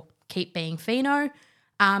Amontillado or keep being Fino,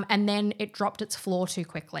 and then it dropped its floor too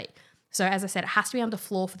quickly. So as I said, it has to be under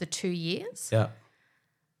floor for the 2 years. Yeah.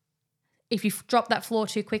 If you drop that floor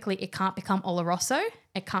too quickly, it can't become Oloroso,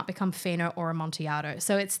 it can't become Fino or Amontillado.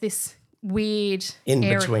 So it's this weird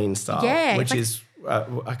in-between style, yeah, which is,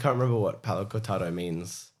 I can't remember what Palo Cortado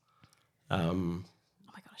means. Oh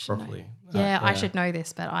my God, I should properly. know. Yeah, I should know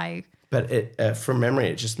this, but But it from memory,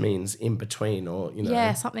 it just means in between, or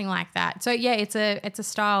yeah, something like that. So yeah, it's a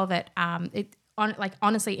style that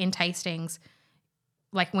honestly in tastings,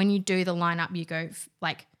 like when you do the lineup, you go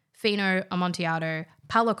like Fino, Amontillado,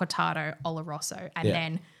 Palo Cortado, Oloroso, and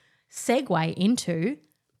then segue into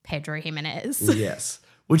Pedro Jimenez. Yes,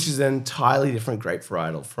 which is an entirely different grape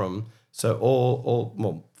varietal from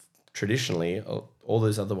traditionally. All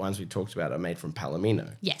those other wines we talked about are made from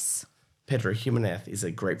Palomino. Yes. Pedro Jimenez is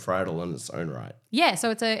a grape varietal in its own right. Yeah,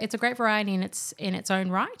 so it's a grape variety in its own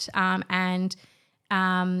right, and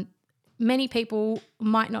many people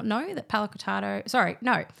might not know that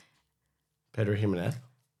Pedro Jimenez.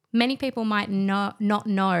 Many people might not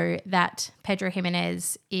know that Pedro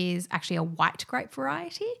Jimenez is actually a white grape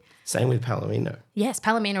variety. Same with Palomino. Yes,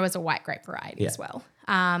 Palomino is a white grape variety as well.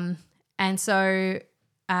 And so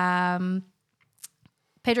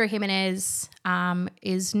Pedro Jimenez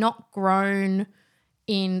is not grown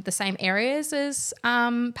in the same areas as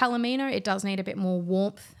Palomino. It does need a bit more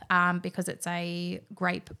warmth because it's a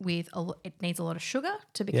grape it needs a lot of sugar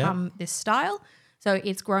to become this style. So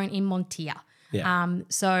it's grown in Montilla. Yeah.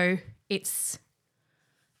 So it's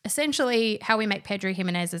essentially how we make Pedro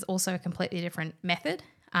Jimenez is also a completely different method.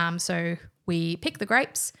 So we pick the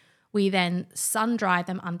grapes, we then sun dry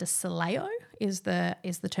them under soleo is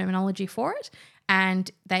the terminology for it,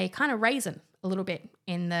 and they kind of raisin a little bit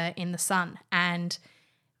in the sun, and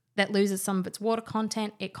that loses some of its water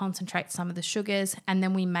content. It concentrates some of the sugars, and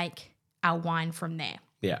then we make our wine from there.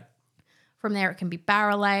 Yeah. From there, it can be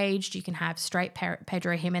barrel aged. You can have straight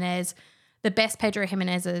Pedro Jimenez. The best Pedro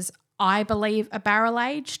Jimenezes, I believe, are barrel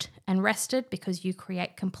aged and rested because you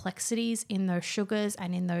create complexities in those sugars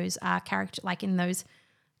and in those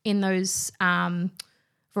in those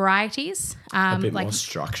varieties. A bit more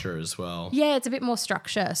structure as well. Yeah, it's a bit more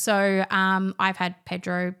structure. So I've had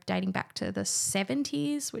Pedro dating back to the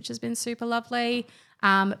 70s, which has been super lovely.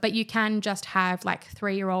 But you can just have like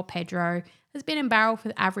 3-year-old Pedro has been in barrel for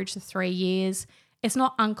the average of 3 years. It's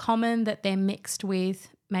not uncommon that they're mixed with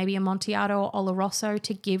maybe Amontillado or Oloroso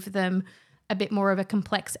to give them a bit more of a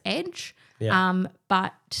complex edge. Yeah.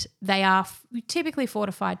 But they are typically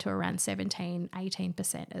fortified to around 17,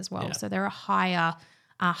 18% as well. Yeah. So they're a higher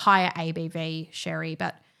ABV sherry,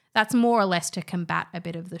 but that's more or less to combat a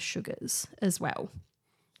bit of the sugars as well.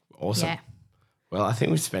 Awesome. Yeah. Well, I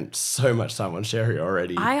think we spent so much time on sherry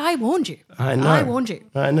already. I warned you. I know. I warned you.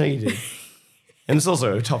 I know you did. And it's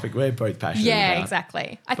also a topic we're both passionate about. Yeah,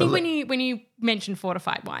 exactly. I think when you mention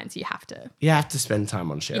fortified wines, you have to. You have to spend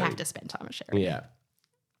time on sherry. You have to spend time on sherry. Yeah.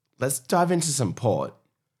 Let's dive into some port.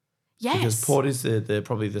 Yes. Because port is the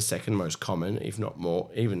probably the second most common, if not more,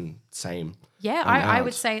 even same. Yeah, I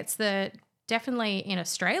would say it's definitely in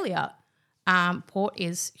Australia, port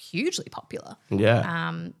is hugely popular.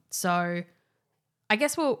 Yeah. So I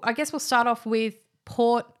guess we'll start off with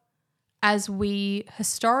port as we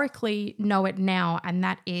historically know it now, and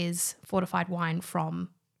that is fortified wine from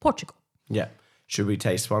Portugal. Yeah. Should we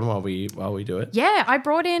taste one while we do it? Yeah, I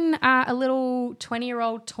brought in a little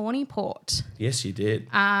 20-year-old tawny port. Yes, you did.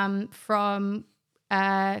 From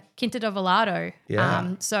Quinta do Velado.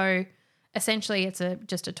 Yeah. So essentially it's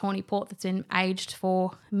just a tawny port that's been aged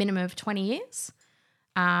for a minimum of 20 years.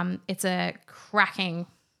 It's a cracking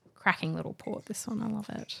little port, this one. I love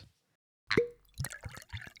it.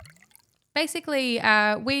 Basically,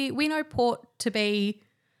 we know port to be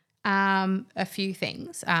a few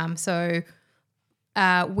things.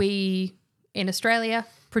 We in Australia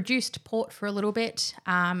produced port for a little bit,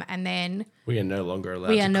 and then we are no longer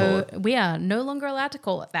allowed to call it. We are no longer allowed to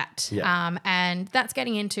call it that. Yeah. And that's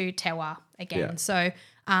getting into terroir again. Yeah. So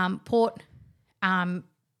port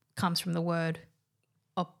comes from the word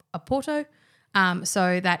Oporto.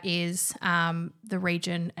 So that is the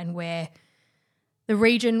region where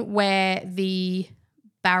the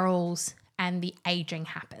barrels and the aging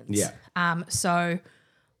happens. Yeah. So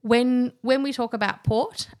when we talk about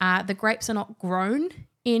port, the grapes are not grown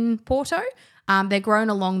in Porto. They're grown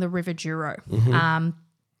along the River Douro. Mm-hmm.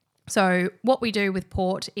 So what we do with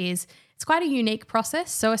port is it's quite a unique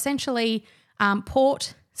process. So essentially,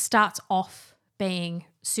 port starts off being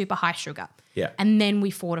super high sugar. Yeah. And then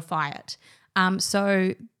we fortify it.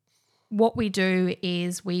 So what we do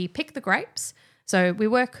is we pick the grapes. So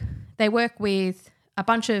they work with a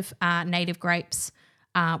bunch of native grapes.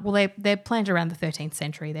 They're planted around the 13th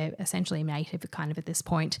century. They're essentially native kind of at this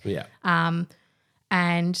point. Yeah.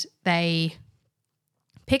 And they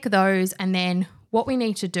pick those, and then what we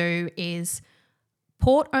need to do is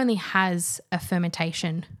port only has a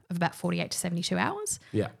fermentation of about 48 to 72 hours.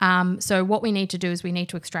 Yeah. So what we need to do is we need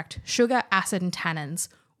to extract sugar, acid, and tannins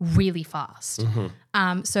really fast.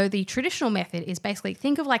 Mm-hmm. So the traditional method is basically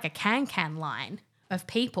think of like a can line of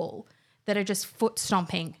people that are just foot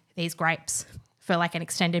stomping these grapes for like an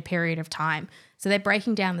extended period of time. So they're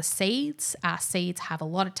breaking down the seeds. Seeds have a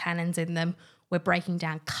lot of tannins in them. We're breaking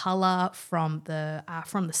down colour from the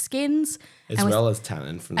skins. As well as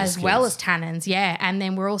tannin from the skins. As well as tannins, yeah. And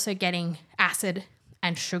then we're also getting acid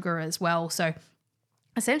and sugar as well. So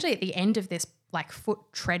essentially at the end of this like foot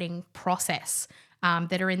treading process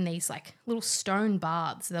that are in these like little stone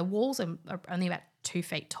baths, the walls are only about 2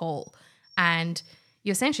 feet tall. And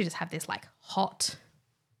you essentially just have this like hot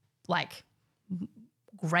like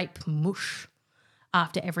grape mush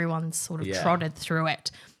after everyone's sort of trotted through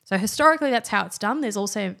it. So historically, that's how it's done. There's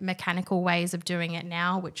also mechanical ways of doing it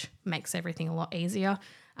now, which makes everything a lot easier.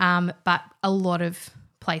 But a lot of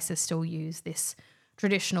places still use this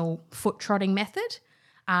traditional foot trotting method.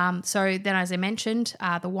 So then, as I mentioned,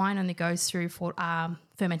 the wine only goes through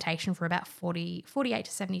fermentation for about 48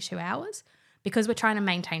 to 72 hours because we're trying to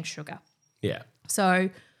maintain sugar. Yeah. So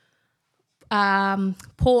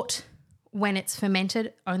port, when it's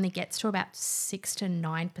fermented, only gets to about 6 to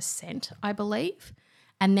 9%, I believe.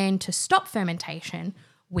 And then to stop fermentation,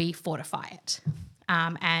 we fortify it.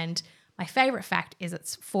 And my favourite fact is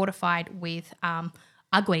it's fortified with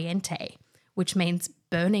aguardiente, which means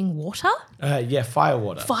burning water. Fire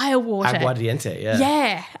water. Fire water. Aguardiente, yeah.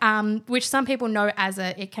 Yeah, which some people know as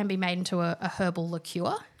it can be made into a herbal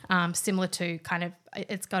liqueur, similar to kind of,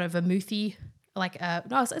 it's got a vermouthy,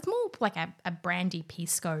 it's more like a brandy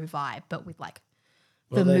pisco vibe, but with like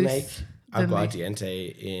They make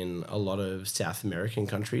aguardiente in a lot of South American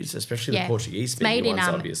countries, especially the Portuguese-speaking ones,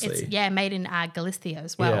 obviously. Made in Galicia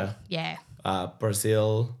as well. Yeah.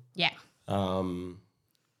 Brazil. Yeah.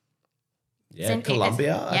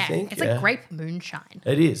 Colombia, I think. It's like grape moonshine.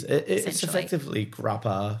 It is. It's effectively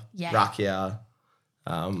grappa, rakia.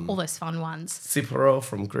 All those fun ones. Siporo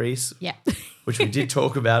from Greece. Yeah. Which we did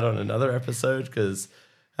talk about on another episode because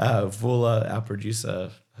Vula, our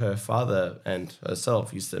producer, her father and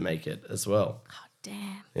herself used to make it as well. Oh,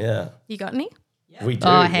 damn. Yeah. You got any? Yeah. We do.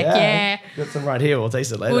 Oh, heck yeah. Got some right here. We'll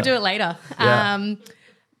taste it later. We'll do it later. Yeah.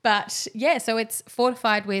 But yeah, so it's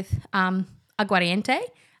fortified with aguardiente,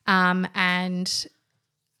 and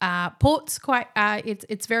port's quite.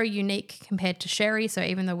 It's very unique compared to sherry. So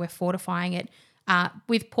even though we're fortifying it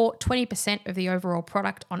with port, 20% of the overall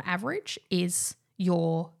product on average is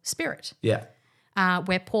your spirit. Yeah.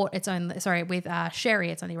 Where port, with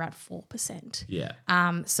sherry, it's only around 4%. Yeah.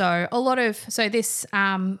 So this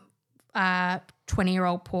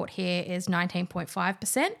 20-year-old port here is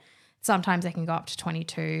 19.5%. Sometimes they can go up to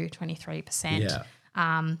 22, 23%.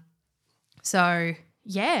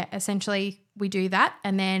 Yeah. Essentially we do that,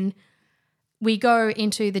 and then we go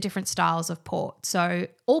into the different styles of port. So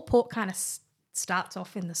all port kind of starts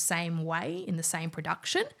off in the same way, in the same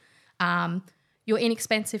production. Your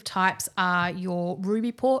inexpensive types are your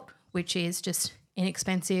ruby port, which is just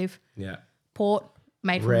inexpensive port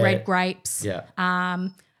made from red grapes,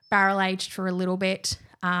 barrel aged for a little bit,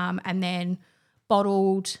 and then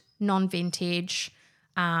bottled, non-vintage,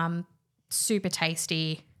 super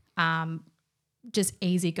tasty, just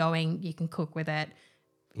easygoing. You can cook with it.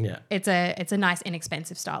 Yeah. It's a nice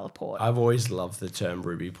inexpensive style of port. I've always loved the term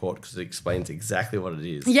ruby port because it explains exactly what it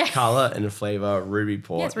is. Yeah. Colour and flavour, ruby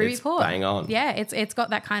port. Yeah, it's ruby port. Bang on. Yeah, it's got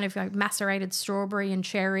that kind of macerated strawberry and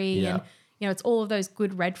cherry and it's all of those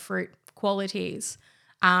good red fruit qualities.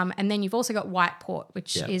 And then you've also got white port,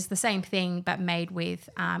 which is the same thing but made with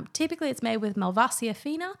typically it's made with Malvasia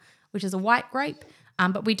fina, which is a white grape,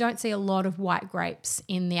 but we don't see a lot of white grapes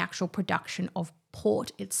in the actual production of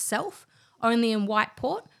port itself. Only in white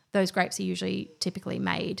port, those grapes are typically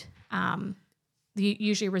made,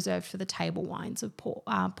 usually reserved for the table wines of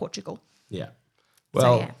Portugal. Yeah.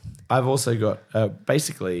 Well, I've also got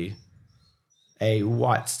basically a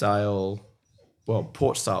white style,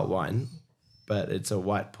 port style wine, but it's a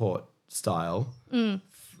white port style.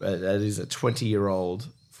 That is a 20-year-old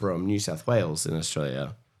from New South Wales in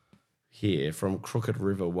Australia here from Crooked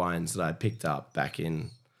River Wines that I picked up back in,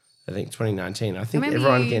 I think, 2019. I think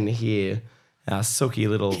everyone can hear our sooky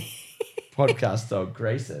little podcast dog,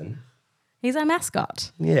 Grayson. He's our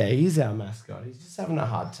mascot. Yeah, he's our mascot. He's just having a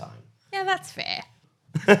hard time. Yeah, that's fair.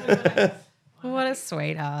 What a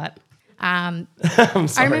sweetheart. I'm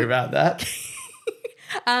sorry about that.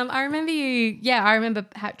 I remember you, I remember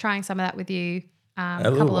trying some of that with you a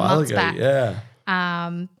couple of months back. Yeah.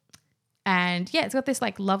 And it's got this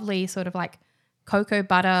like lovely sort of like cocoa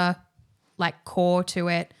butter like core to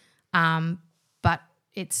it. But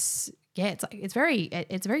it's very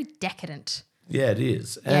decadent. Yeah, it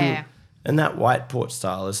is. And that white port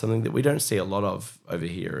style is something that we don't see a lot of over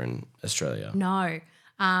here in Australia. No.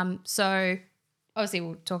 So obviously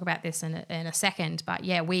we'll talk about this in a second, but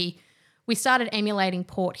we started emulating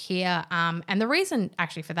port here. And the reason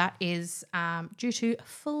actually for that is due to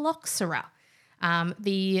phylloxera,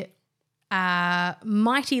 the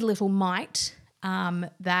mighty little mite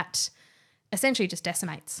that essentially just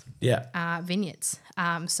decimates vineyards.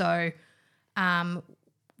 So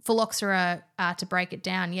phylloxera, to break it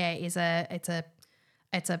down, it's a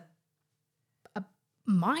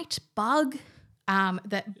mite bug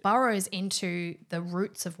that burrows into the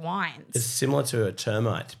roots of wines. It's similar to a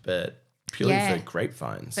termite, but purely for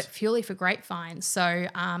grapevines. So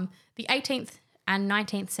the 18th and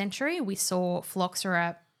 19th century, we saw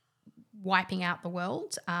phylloxera wiping out the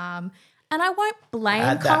world. And I won't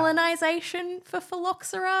blame colonization for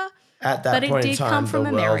phylloxera. At that point in time, the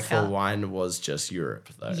world for wine was just Europe,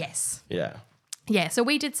 though. Yes. Yeah. Yeah, so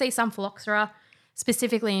we did see some phylloxera,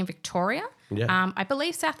 specifically in Victoria. Yeah. I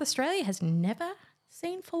believe South Australia has never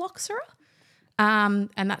seen phylloxera, and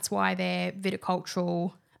that's why their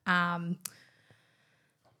viticultural,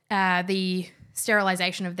 the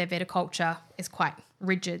sterilisation of their viticulture is quite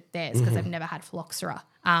rigid there because they've never had phylloxera.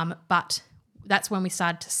 But that's when we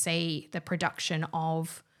started to see the production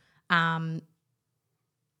of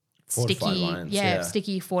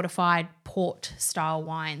sticky fortified port style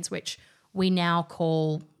wines, which we now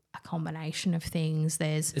call a combination of things.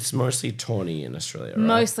 It's mostly tawny in Australia, right?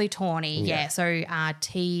 Mostly tawny, So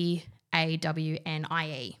TAWNIE,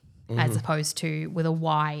 as opposed to with a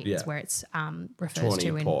Y is where it's refers tawny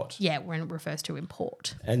to in port. when it refers to in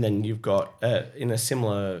port. And then you've got in a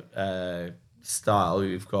similar style,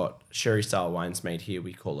 you've got sherry style wines made here.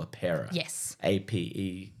 We call Apera. Yes.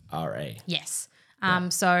 APERA. Yes.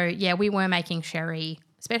 So we were making sherry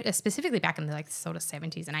specifically back in the sort of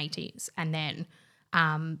 70s and 80s, and then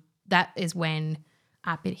that is when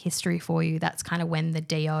a bit of history for you. That's kind of when the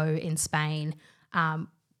DO in Spain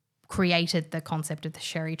created the concept of the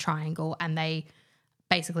sherry triangle, and they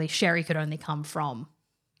basically sherry could only come from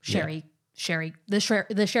the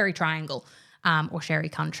sherry triangle or sherry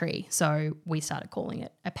country. So we started calling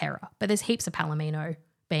it Apera. But there's heaps of Palomino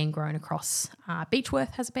being grown across.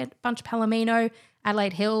 Beechworth has a bunch of Palomino.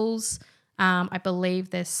 Adelaide Hills, I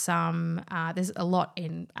believe there's a lot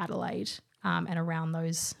in Adelaide and around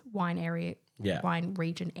those wine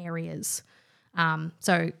region areas.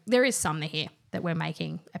 So there is some here that we're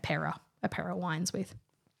making Apera wines with.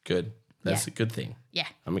 Good. That's a good thing. Yeah.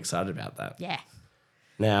 I'm excited about that. Yeah.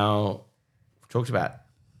 Now, we've talked about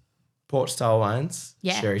port style wines,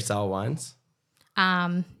 sherry style wines,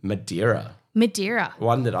 Madeira.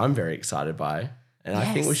 One that I'm very excited by. And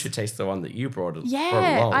I think we should taste the one that you brought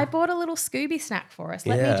along. I bought a little Scooby snack for us.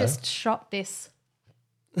 Let me just shot this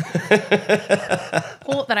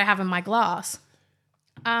port that I have in my glass.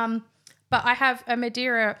 But I have a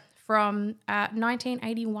Madeira from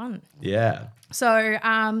 1981. Yeah.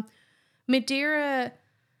 So Madeira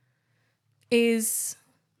it's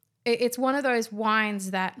one of those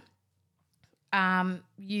wines that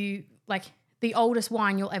you like. The oldest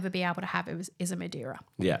wine you'll ever be able to have is a Madeira.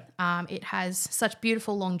 Yeah. It has such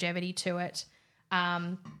beautiful longevity to it,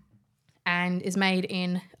 and is made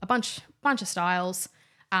in a bunch of styles.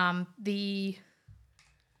 The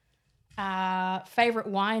favorite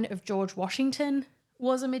wine of George Washington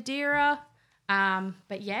was a Madeira,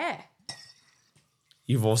 but yeah.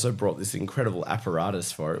 You've also brought this incredible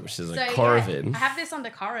apparatus for it, which is a Coravin. Yeah, I have this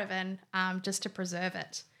under Coravin just to preserve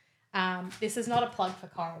it. This is not a plug for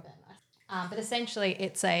Coravin. But essentially,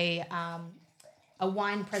 it's a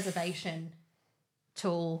wine preservation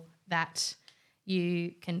tool that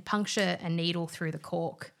you can puncture a needle through the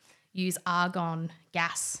cork, use argon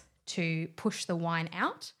gas to push the wine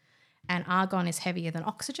out, and argon is heavier than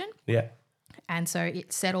oxygen. Yeah. And so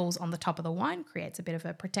it settles on the top of the wine, creates a bit of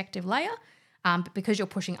a protective layer. But because you're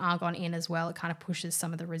pushing argon in as well, it kind of pushes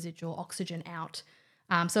some of the residual oxygen out.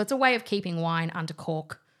 So it's a way of keeping wine under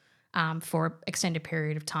cork for an extended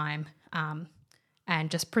period of time. And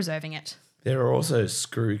just preserving it. There are also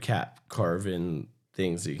screw cap Coravin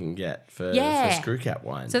things you can get for screw cap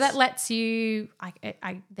wines. So that lets you,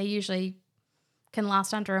 they usually can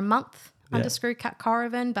last under a month under screw cap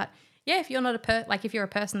Coravin. But yeah, if you're not if you're a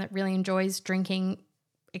person that really enjoys drinking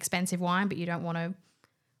expensive wine, but you don't want to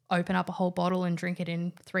open up a whole bottle and drink it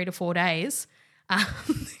in 3 to 4 days.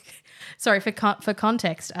 Sorry, for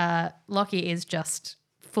context, Lockie is just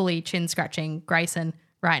fully chin scratching Grayson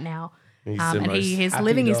right now. And he is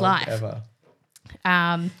living his life.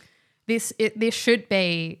 This should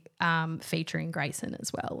be featuring Grayson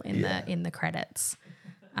as well in the credits.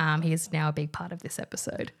 He is now a big part of this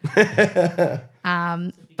episode.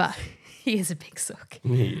 But he is a big sook.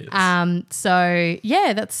 He is. So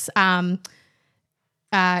yeah, that's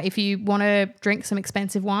if you want to drink some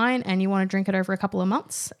expensive wine and you want to drink it over a couple of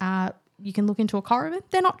months, you can look into a Coravin.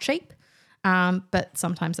 They're not cheap. But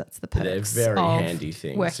sometimes that's the perks They're very of handy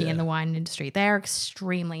things, working in the wine industry. They're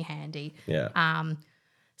extremely handy. Yeah.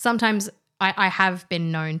 Sometimes I have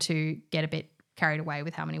been known to get a bit carried away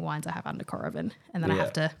with how many wines I have under Coravin, and then I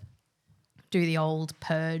have to do the old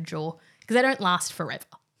purge because they don't last forever.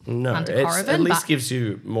 No, under it Coravin, at least gives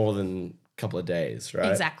you more than a couple of days, right?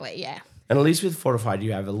 Exactly, yeah. And at least with Fortified,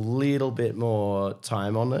 you have a little bit more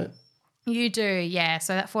time on it. You do, yeah.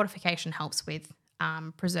 So that fortification helps with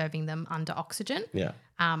preserving them under oxygen. Yeah.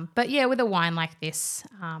 But yeah, with a wine like this,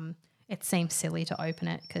 it seems silly to open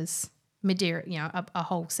it because Madeira, a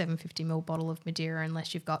whole 750ml bottle of Madeira,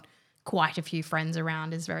 unless you've got quite a few friends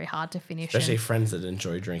around, is very hard to finish. Especially friends that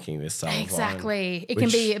enjoy drinking this style of wine. Exactly. It can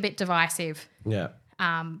be a bit divisive. Yeah.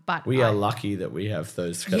 But we are lucky that we have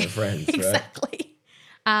those kind of friends, right? Exactly.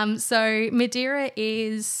 So Madeira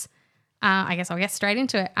is... I guess I'll get straight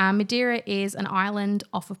into it. Madeira is an island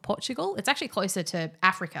off of Portugal. It's actually closer to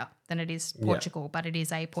Africa than it is Portugal, but it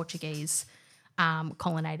is a Portuguese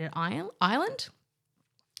colonized island.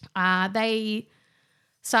 They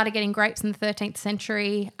started getting grapes in the 13th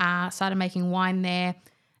century, started making wine there.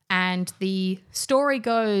 And the story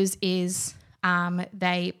goes is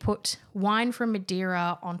they put wine from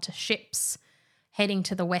Madeira onto ships heading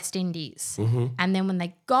to the West Indies. Mm-hmm. And then when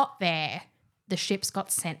they got there, the ships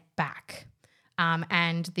got sent back.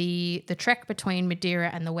 And the trek between Madeira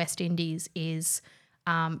and the West Indies is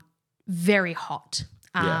very hot.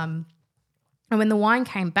 And when the wine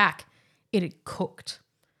came back, it had cooked.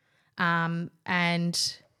 And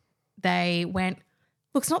they went,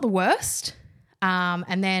 look, it's not the worst.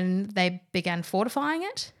 And then they began fortifying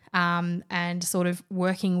it and sort of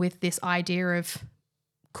working with this idea of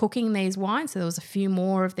cooking these wines. So there was a few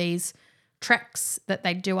more of these treks that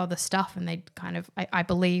they'd do other stuff, and they'd kind of, I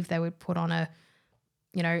believe they would put on a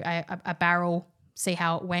barrel, see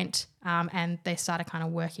how it went, and they started kind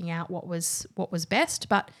of working out what was best.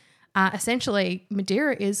 But essentially,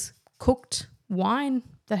 Madeira is cooked wine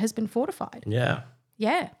that has been fortified. Yeah.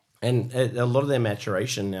 Yeah. And a lot of their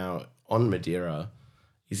maturation now on Madeira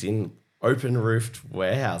is in open-roofed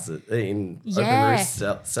warehouses,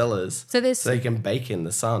 open-roofed cellars, so they can bake in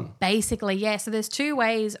the sun. Basically, yeah. So there's two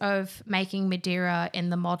ways of making Madeira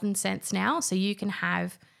in the modern sense now. So you can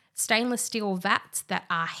have stainless steel vats that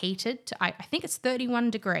are heated to, I think it's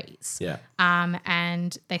 31 degrees. Yeah.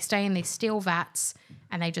 And they stay in these steel vats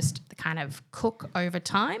and they just kind of cook over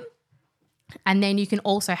time. And then you can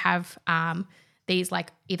also have these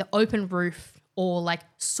like either open roof or like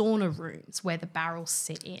sauna rooms where the barrels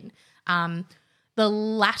sit in. The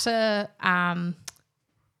latter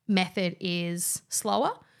method is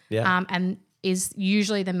slower, and is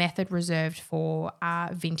usually the method reserved for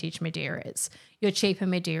vintage Madeiras. Your cheaper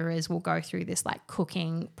Madeiras will go through this like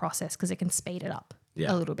cooking process because it can speed it up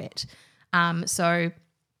a little bit. So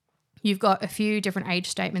you've got a few different age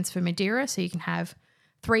statements for Madeira. So you can have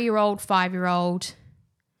 3-year-old, 5-year-old,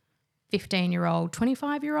 15-year-old,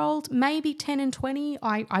 25-year-old, maybe 10 and 20.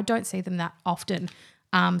 I don't see them that often.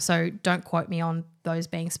 So don't quote me on those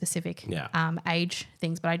being specific age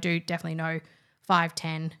things, but I do definitely know 5,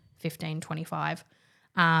 10, 15, 25.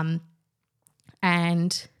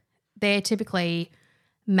 And they're typically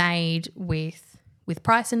made with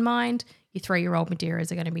price in mind. Your 3-year-old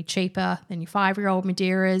Madeiras are going to be cheaper than your 5-year-old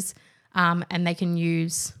Madeiras, and they can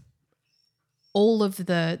use all of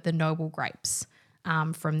the noble grapes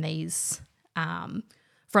from this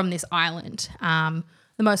island.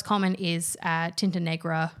 The most common is Tinta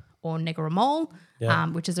Negra or Negra Mole,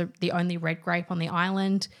 which is the only red grape on the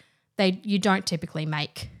island. You don't typically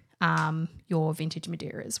make your vintage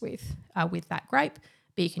Madeiras with that grape,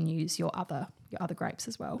 but you can use your other grapes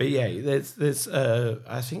as well. But yeah, there's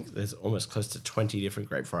I think there's almost close to 20 different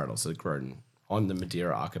grape varietals that are grown on the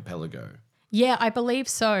Madeira archipelago. Yeah, I believe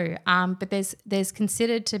so. But there's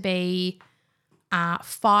considered to be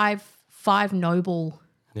five noble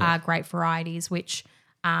grape varieties, which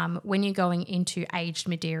when you're going into aged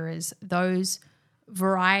Madeiras, those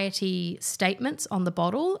variety statements on the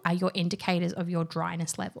bottle are your indicators of your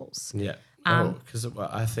dryness levels. Yeah. Because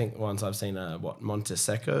I think once I've seen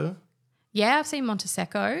Montesecco. Yeah, I've seen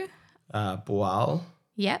Montesecco. Boal.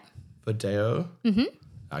 Yep. Verdeo. Mm-hmm.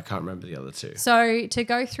 I can't remember the other two. So I'm going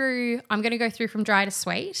to go through from dry to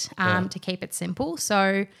sweet to keep it simple.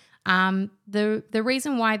 So the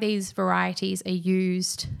reason why these varieties are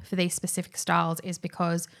used for these specific styles is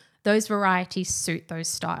because those varieties suit those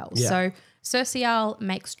styles. Yeah. So Social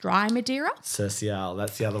makes dry Madeira. Social,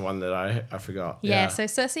 that's the other one that I forgot. Yeah, so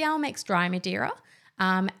Social makes dry Madeira.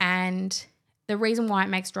 And the reason why it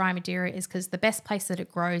makes dry Madeira is because the best place that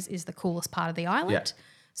it grows is the coolest part of the island. Yeah.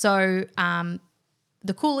 So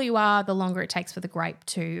the cooler you are, the longer it takes for the grape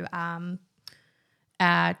to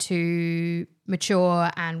mature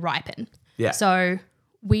and ripen. Yeah. So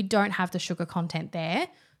we don't have the sugar content there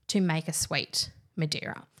to make a sweet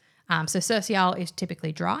Madeira. So Social is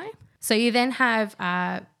typically dry. So you then have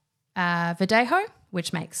Verdejo,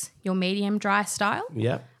 which makes your medium dry style.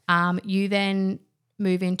 Yeah. You then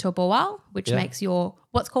move into Boal, which makes your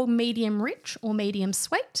what's called medium rich or medium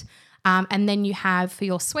sweet. And then you have, for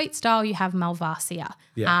your sweet style, you have Malvasia.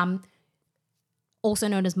 Yeah. Also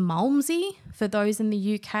known as Malmsey for those in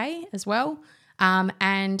the UK as well.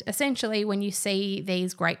 And essentially when you see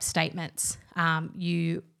these grape statements,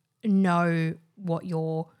 you know what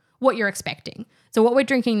you're expecting. So what we're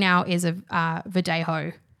drinking now is a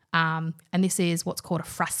Verdejo, and this is what's called a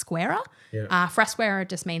Frasquera. Yeah. Frasquera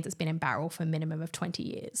just means it's been in barrel for a minimum of 20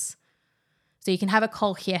 years. So you can have a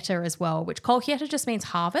colheita as well, which colheita just means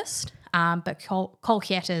harvest, but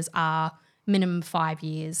colheitas are minimum 5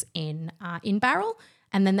 years in barrel,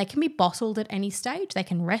 and then they can be bottled at any stage. They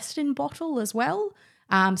can rest in bottle as well.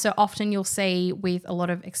 So often you'll see with a lot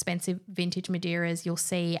of expensive vintage Madeiras, you'll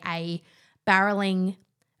see a barreling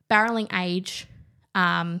age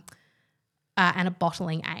and a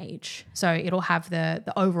bottling age. So it'll have the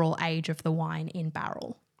overall age of the wine in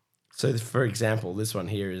barrel. So, for example, this one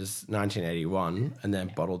here is 1981 and then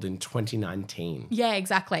bottled in 2019. Yeah,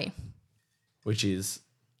 exactly. Which is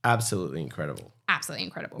absolutely incredible. Absolutely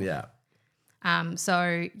incredible. Yeah.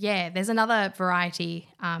 So, yeah, there's another variety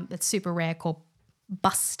that's super rare called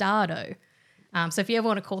Bastardo. So if you ever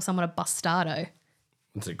want to call someone a Bastardo,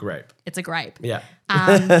 it's a grape. It's a grape. Yeah.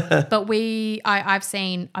 But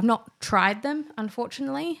I've not tried them,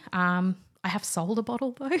 unfortunately. I have sold a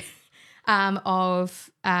bottle though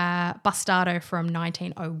of Bastardo from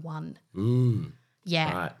 1901.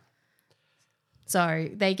 Yeah. Right. So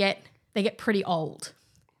they get pretty old.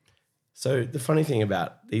 So the funny thing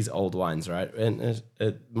about these old wines, right? And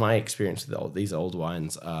my experience with these old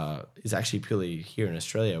wines is actually purely here in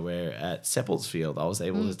Australia, where at Seppeltsfield I was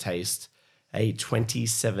able to taste a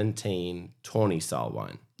 2017 Tawny style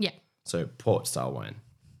wine. Yeah. So port style wine.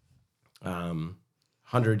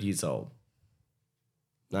 100 years old.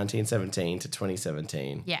 1917 to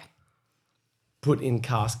 2017. Yeah. Put in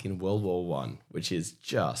cask in World War One, which is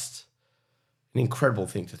just an incredible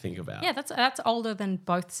thing to think about. Yeah, that's older than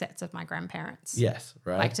both sets of my grandparents. Yes,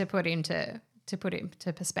 right. Like to put into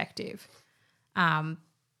perspective.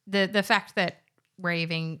 The fact that we're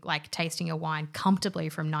even like tasting a wine comfortably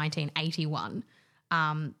from 1981,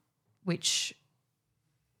 which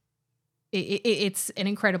it's an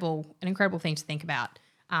incredible thing to think about.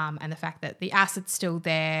 And the fact that the acid's still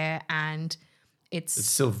there and It's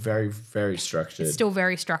still very, very structured. It's still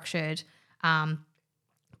very structured. But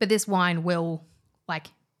this wine will, like,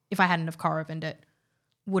 if I hadn't have caravaned it,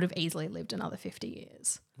 would have easily lived another 50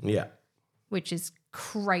 years. Yeah. Which is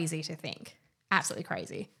crazy to think. Absolutely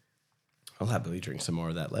crazy. I'll happily drink some more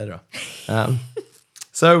of that later.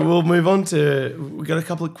 So we'll move on to, we've got a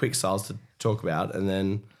couple of quick styles to talk about, and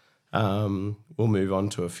then we'll move on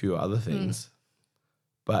to a few other things.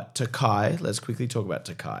 But Tokai, let's quickly talk about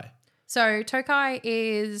Tokai. So Tokai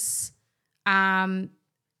is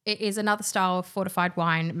it is another style of fortified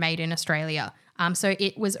wine made in Australia. So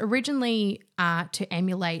it was originally to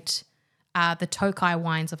emulate the Tokai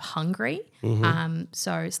wines of Hungary.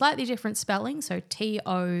 So slightly different spelling. So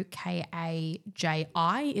Tokaji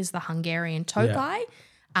is the Hungarian Tokai.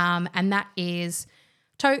 And that is,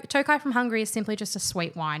 Tokai from Hungary is simply just a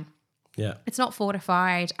sweet wine. Yeah. It's not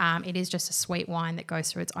fortified. It is just a sweet wine that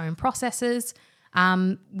goes through its own processes.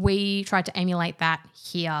 We tried to emulate that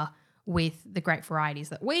here with the grape varieties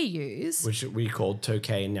that we use. Which we called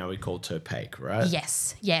Tokay and now we call Topaik, right?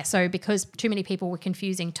 Yes. Yeah. So because too many people were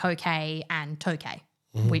confusing Tokay and Tokay,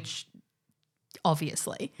 which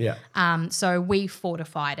obviously. Yeah. So we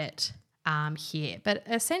fortified it here. But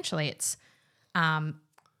essentially it's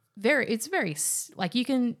very like you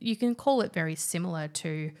can call it very similar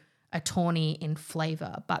to a tawny in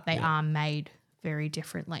flavour, but they are made very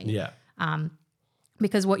differently. Yeah.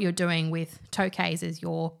 Because what you're doing with Tokays is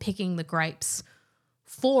you're picking the grapes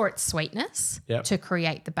for its sweetness to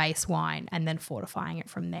create the base wine and then fortifying it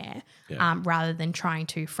from there, rather than trying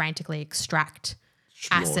to frantically extract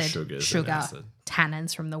sugar,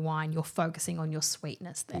 tannins from the wine. You're focusing on your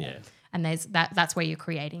sweetness there. Yeah. And that's where you're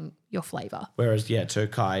creating your flavour. Whereas,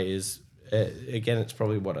 Tokai is, again, it's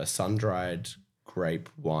probably a sun-dried grape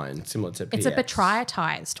wine, similar to PX. It's a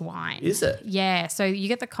botrytized wine. Is it? Yeah. So you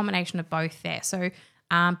get the combination of both there. So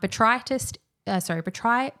botrytis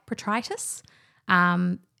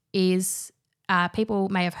is people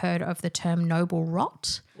may have heard of the term noble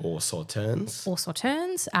rot. Or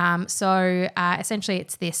sauternes. So essentially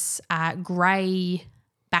it's this grey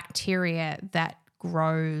bacteria that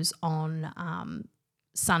grows on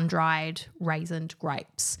sun-dried raisined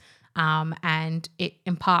grapes. And it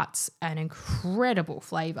imparts an incredible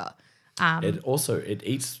flavour. It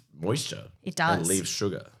eats moisture. It does. And leaves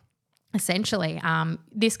sugar. Essentially.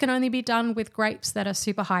 This can only be done with grapes that are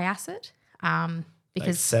super high acid.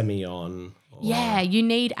 Because like Semillon. You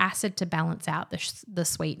need acid to balance out the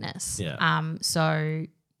sweetness. Yeah.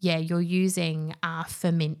 You're using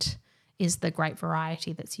Ferment is the grape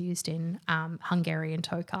variety that's used in Hungarian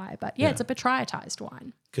Tokai. But it's a botrytized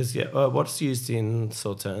wine. Because what's used in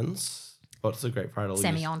sauternes? What's the grape varietal?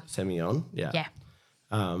 Semillon. Semillon, yeah. Yeah.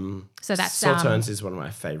 So that's sauternes is one of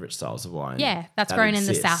my favourite styles of wine. Yeah, that's grown in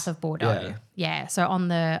the south of Bordeaux. Yeah. So on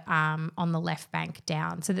the left bank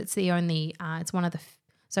down. So that's the only. It's one of the.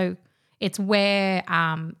 So it's where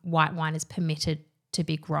white wine is permitted to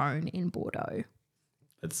be grown in Bordeaux.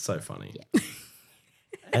 It's so funny. Yeah.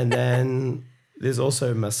 And then there's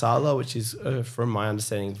also Marsala, which is, from my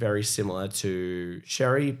understanding, very similar to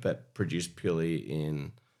sherry, but produced purely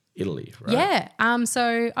in Italy, right? Yeah.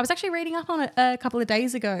 So I was actually reading up on it a couple of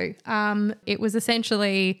days ago. It was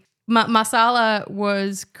essentially Marsala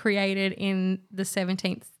was created in the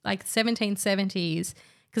 1770s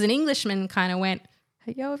because an Englishman kind of went,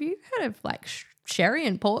 "Hey, yo, have you heard of like sherry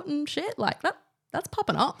and port and shit? Like that's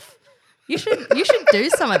popping off. You should do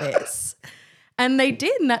some of this." And they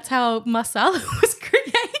did, and that's how Marsala was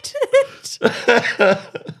created.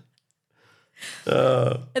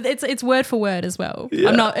 It's word for word as well.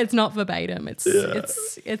 Yeah. It's not verbatim.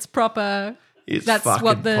 It's proper. That's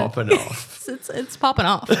what popping off. it's popping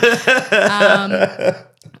off.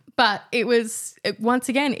 But once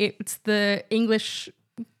again, it's the English,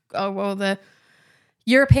 the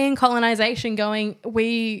European colonization going,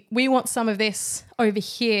 we want some of this over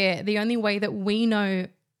here. The only way that we know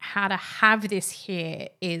how to have this here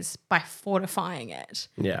is by fortifying it.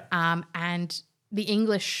 Yeah. And the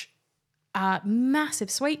English are massive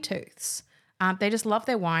sweet tooths. They just love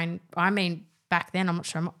their wine. I mean, back then, I'm not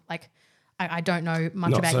sure, I don't know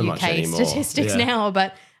much about UK statistics now,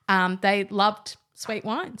 but they loved sweet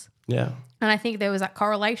wines. Yeah. And I think there was that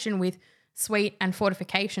correlation with sweet and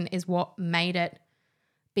fortification is what made it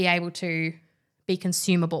be able to be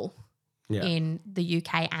consumable in the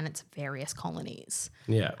UK and its various colonies.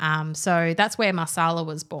 Yeah. So that's where Marsala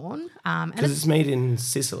was born. Because it's made in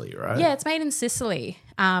Sicily, right? Yeah, it's made in Sicily.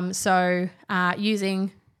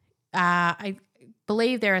 Using, I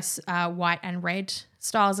believe there are white and red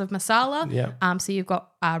styles of Marsala. Yeah. So you've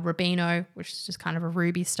got Rubino, which is just kind of a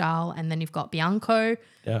ruby style, and then you've got Bianco.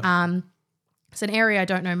 Yeah. It's an area I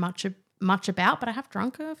don't know much much about, but I have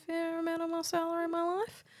drunk a fair amount of Marsala in my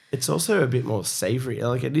life. It's also a bit more savoury.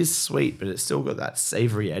 Like, it is sweet, but it's still got that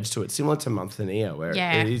savoury edge to it, similar to Monthania, where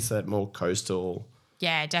it is that more coastal,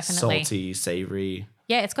 definitely salty, savoury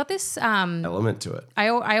it's got this element to it. I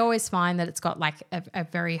always find that it's got like a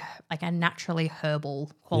very like a naturally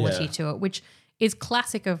herbal quality to it, which is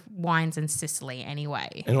classic of wines in Sicily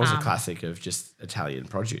anyway. And also classic of just Italian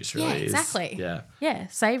produce, really. Yeah, exactly. Yeah.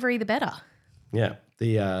 Savoury the better. Yeah.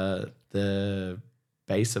 The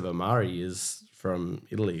base of Amari is from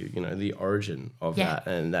Italy, the origin of that.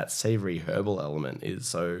 And that savoury herbal element is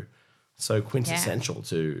so quintessential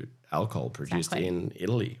to alcohol produced in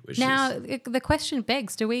Italy. The question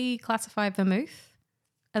begs, do we classify vermouth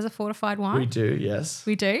as a fortified wine? We do, yes.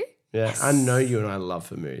 We do? Yeah, Yes. I know you and I love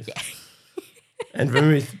vermouth. Yeah. And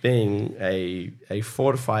vermouth being a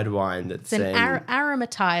fortified wine that's an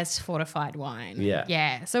aromatized fortified wine. Yeah.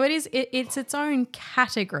 Yeah. So it's its own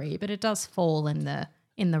category, but it does fall in the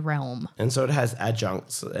realm. And so it has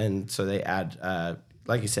adjuncts, and so they add,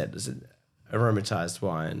 like you said, it's an aromatized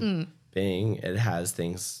wine, being it has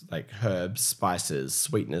things like herbs, spices,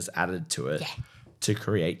 sweeteners added to it to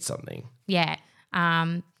create something. Yeah.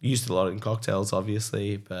 Used a lot in cocktails,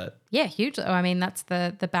 obviously, but yeah, hugely. I mean, that's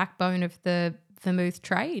the backbone of the vermouth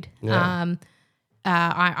trade. Yeah.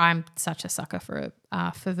 I'm such a sucker for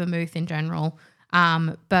vermouth in general.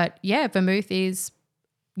 But yeah, vermouth is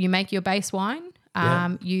you make your base wine.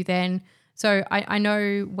 You then so I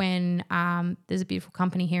know when there's a beautiful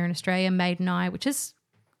company here in Australia, Maiden Eye, which is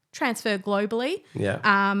transferred globally. Yeah.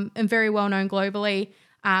 And very well known globally.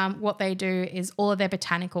 What they do is all of their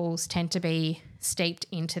botanicals tend to be steeped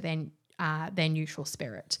into their neutral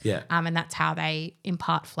spirit. Yeah. And that's how they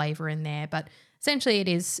impart flavour in there. But essentially it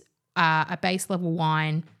is a base level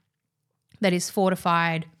wine that is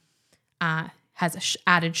fortified, has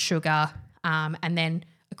added sugar, and then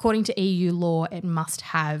according to EU law, it must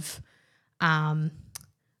have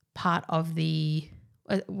part of the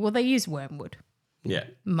they use wormwood. Yeah.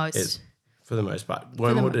 For the most part.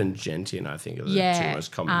 Wormwood and gentian, I think, are the two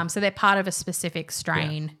most common. So they're part of a specific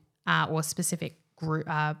strain or specific group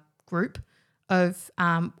of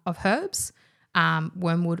herbs.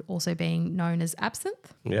 Wormwood also being known as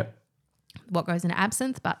absinthe. Yeah. What goes into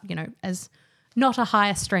absinthe, but as not a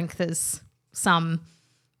higher strength as some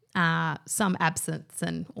absinthes,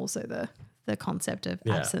 and also the concept of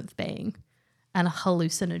absinthe being an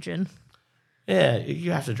hallucinogen. Yeah,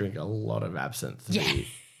 you have to drink a lot of absinthe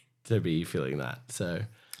to be feeling that. So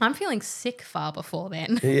I'm feeling sick far before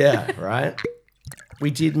then. Yeah, right. We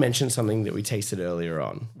did mention something that we tasted earlier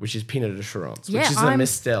on, which is Pinot de Charente, which is a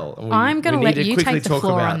Mistel. I'm going to let you take the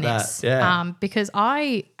floor on this, because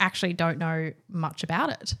I actually don't know much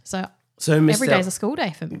about it. So Mistel, every day's a school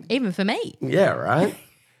day even for me. Yeah, right.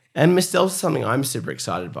 And Mistel is something I'm super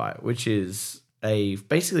excited by, which is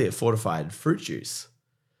basically a fortified fruit juice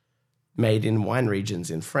made in wine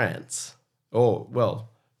regions in France,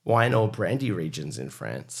 wine or brandy regions in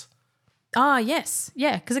France. Ah, yes.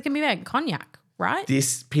 Yeah, because it can be made in cognac, right?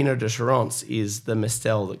 This Pinot de Charente is the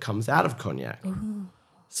Mistel that comes out of cognac. Ooh,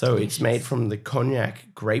 so delicious. It's made from the cognac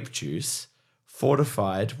grape juice,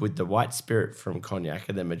 fortified with the white spirit from cognac,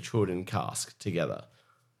 and then matured in cask together.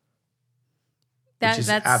 Which is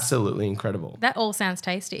absolutely incredible. That all sounds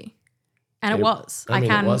tasty. And it was. I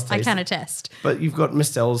can attest. But you've got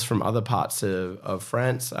Mistels from other parts of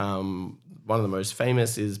France. One of the most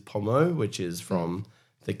famous is Pommeau, which is from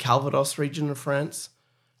the Calvados region of France.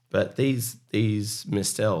 But these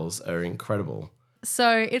Mistels are incredible. So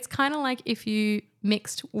it's kind of like if you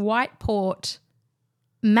mixed white port,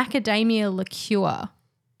 macadamia liqueur,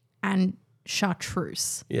 and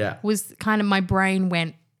chartreuse. Yeah. Was kind of my brain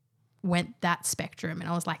went that spectrum, and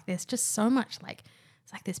I was like, there's just so much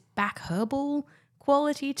it's like this back herbal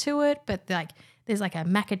quality to it, but there's like a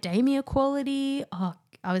macadamia quality. Oh,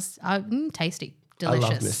 tasty, delicious. I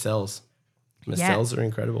love Mistels. Mistels are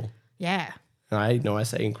incredible. Yeah. I know I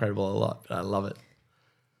say incredible a lot, but I love it.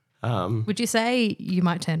 Would you say you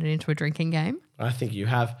might turn it into a drinking game? I think you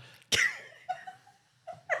have.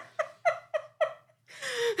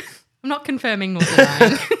 I'm not confirming nor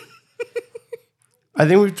denying. I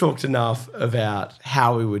think we've talked enough about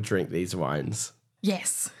how we would drink these wines.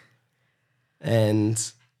 Yes. And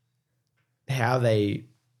how they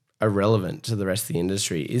are relevant to the rest of the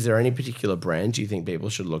industry. Is there any particular brand you think people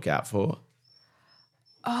should look out for?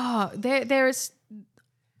 Oh, there is.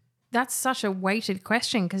 That's such a weighted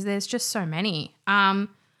question because there's just so many. I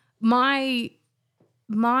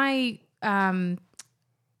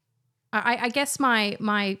guess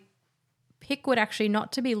my pick would actually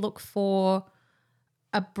not to be look for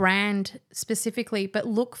a brand specifically, but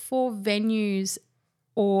look for venues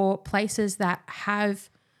or places that have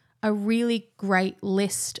a really great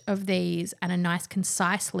list of these and a nice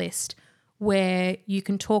concise list where you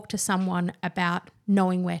can talk to someone about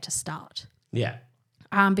knowing where to start. Yeah.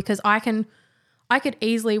 Because I could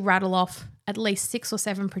easily rattle off at least 6 or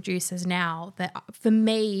 7 producers now that for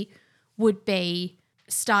me would be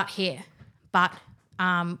start here, but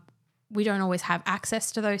we don't always have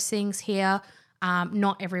access to those things here.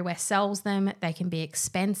 Not everywhere sells them. They can be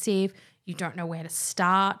expensive. You don't know where to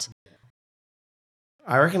start.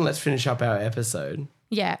 I reckon let's finish up our episode.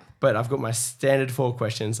 Yeah. But I've got my standard 4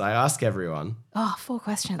 questions I ask everyone. Oh, 4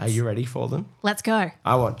 questions. Are you ready for them? Let's go.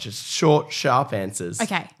 I want just short, sharp answers.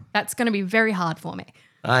 Okay. That's going to be very hard for me.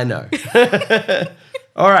 I know.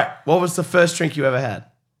 All right. What was the first drink you ever had?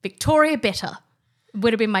 Victoria Bitter.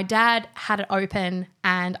 Would have been my dad had it open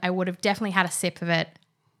and I would have definitely had a sip of it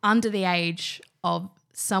under the age of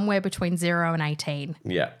somewhere between 0 and 18.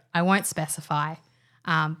 Yeah. I won't specify,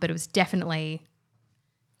 but it was definitely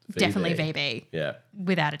VB. Yeah.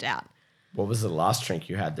 Without a doubt. What was the last drink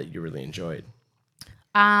you had that you really enjoyed?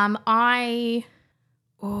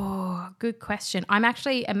 Good question. I'm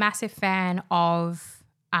actually a massive fan of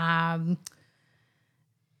a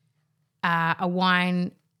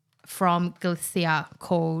wine from Galicia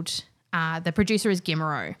called, the producer is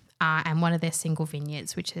Gimero, and one of their single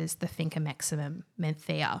vineyards, which is the Finca Maximum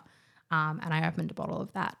Menthea. And I opened a bottle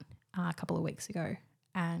of that a couple of weeks ago.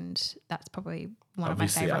 And that's probably one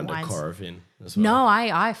Obviously of my favorite under wines. Coravin as well. No,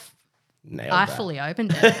 I Nailed that. fully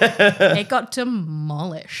opened it. It got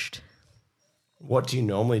demolished. What do you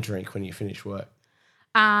normally drink when you finish work?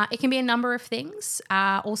 It can be a number of things,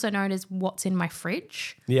 also known as what's in my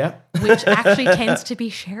fridge, Yeah. which actually tends to be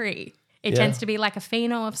sherry. It Yeah. tends to be like a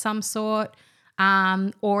Fino of some sort,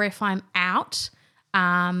 or if I'm out,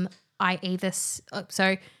 I either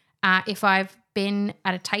if I've been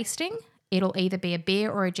at a tasting, it'll either be a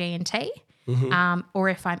beer or a G&T, or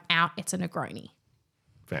if I'm out, it's a Negroni.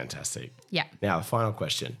 Fantastic. Yeah. Now, the final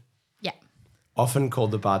question. Yeah. Often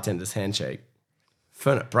called the bartender's handshake.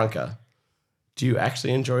 Fernet Branca. Do you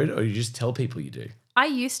actually enjoy it or you just tell people you do? I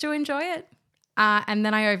used to enjoy it, and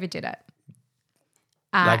then I overdid it.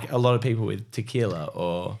 Like a lot of people with tequila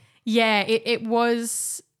or... Yeah, it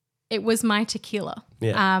was my tequila.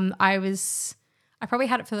 Yeah. I probably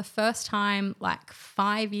had it for the first time like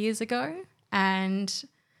 5 years ago, and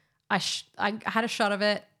I had a shot of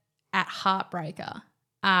it at Heartbreaker,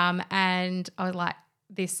 and I was like,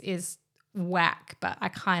 this is whack, but I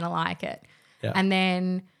kind of like it. Yeah. And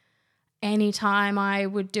then anytime I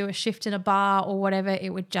would do a shift in a bar or whatever,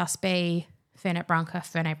 it would just be Fernet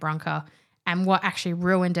Branca. And what actually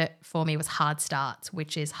ruined it for me was hard starts,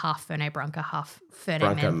 which is half Fernet Branca, half Fernet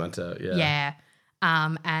Branca Mint. Menta, yeah.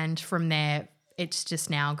 Yeah. And from there, it's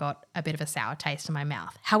just now got a bit of a sour taste in my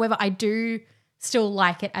mouth. However, I do still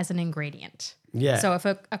like it as an ingredient. Yeah. So if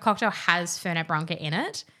a cocktail has Fernet Branca in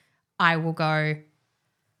it, I will go,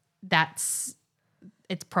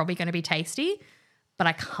 it's probably going to be tasty, but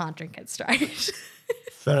I can't drink it straight.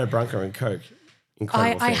 Fernet Branca and Coke.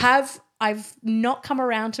 Incredible thing. I've not come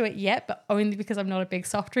around to it yet, but only because I'm not a big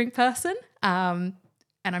soft drink person. And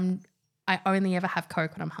I only ever have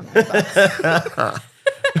Coke when I'm hungry.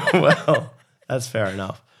 Well, that's fair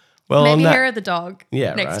enough. Well, Maybe hair of the dog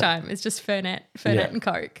next right. time. It's just Fernet Yeah. and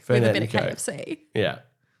Coke Fernet with a bit of and Coke. KFC. Yeah.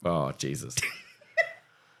 Oh, Jesus.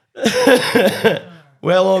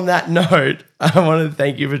 Well, on that note, I want to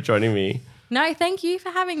thank you for joining me. No, thank you for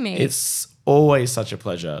having me. It's always such a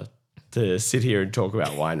pleasure to sit here and talk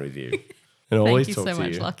about wine with you. And always Thank you talk so to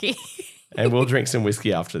much, you. Lucky. And we'll drink some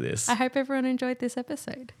whiskey after this. I hope everyone enjoyed this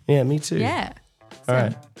episode. Yeah, me too. Yeah. All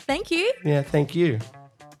right. Thank you. Yeah, thank you.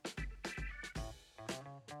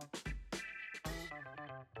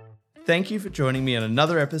 Thank you for joining me on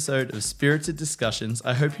another episode of Spirited Discussions.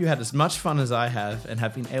 I hope you had as much fun as I have and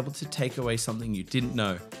have been able to take away something you didn't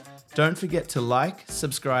know. Don't forget to like,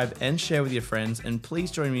 subscribe, and share with your friends, and please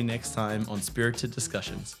join me next time on Spirited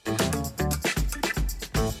Discussions.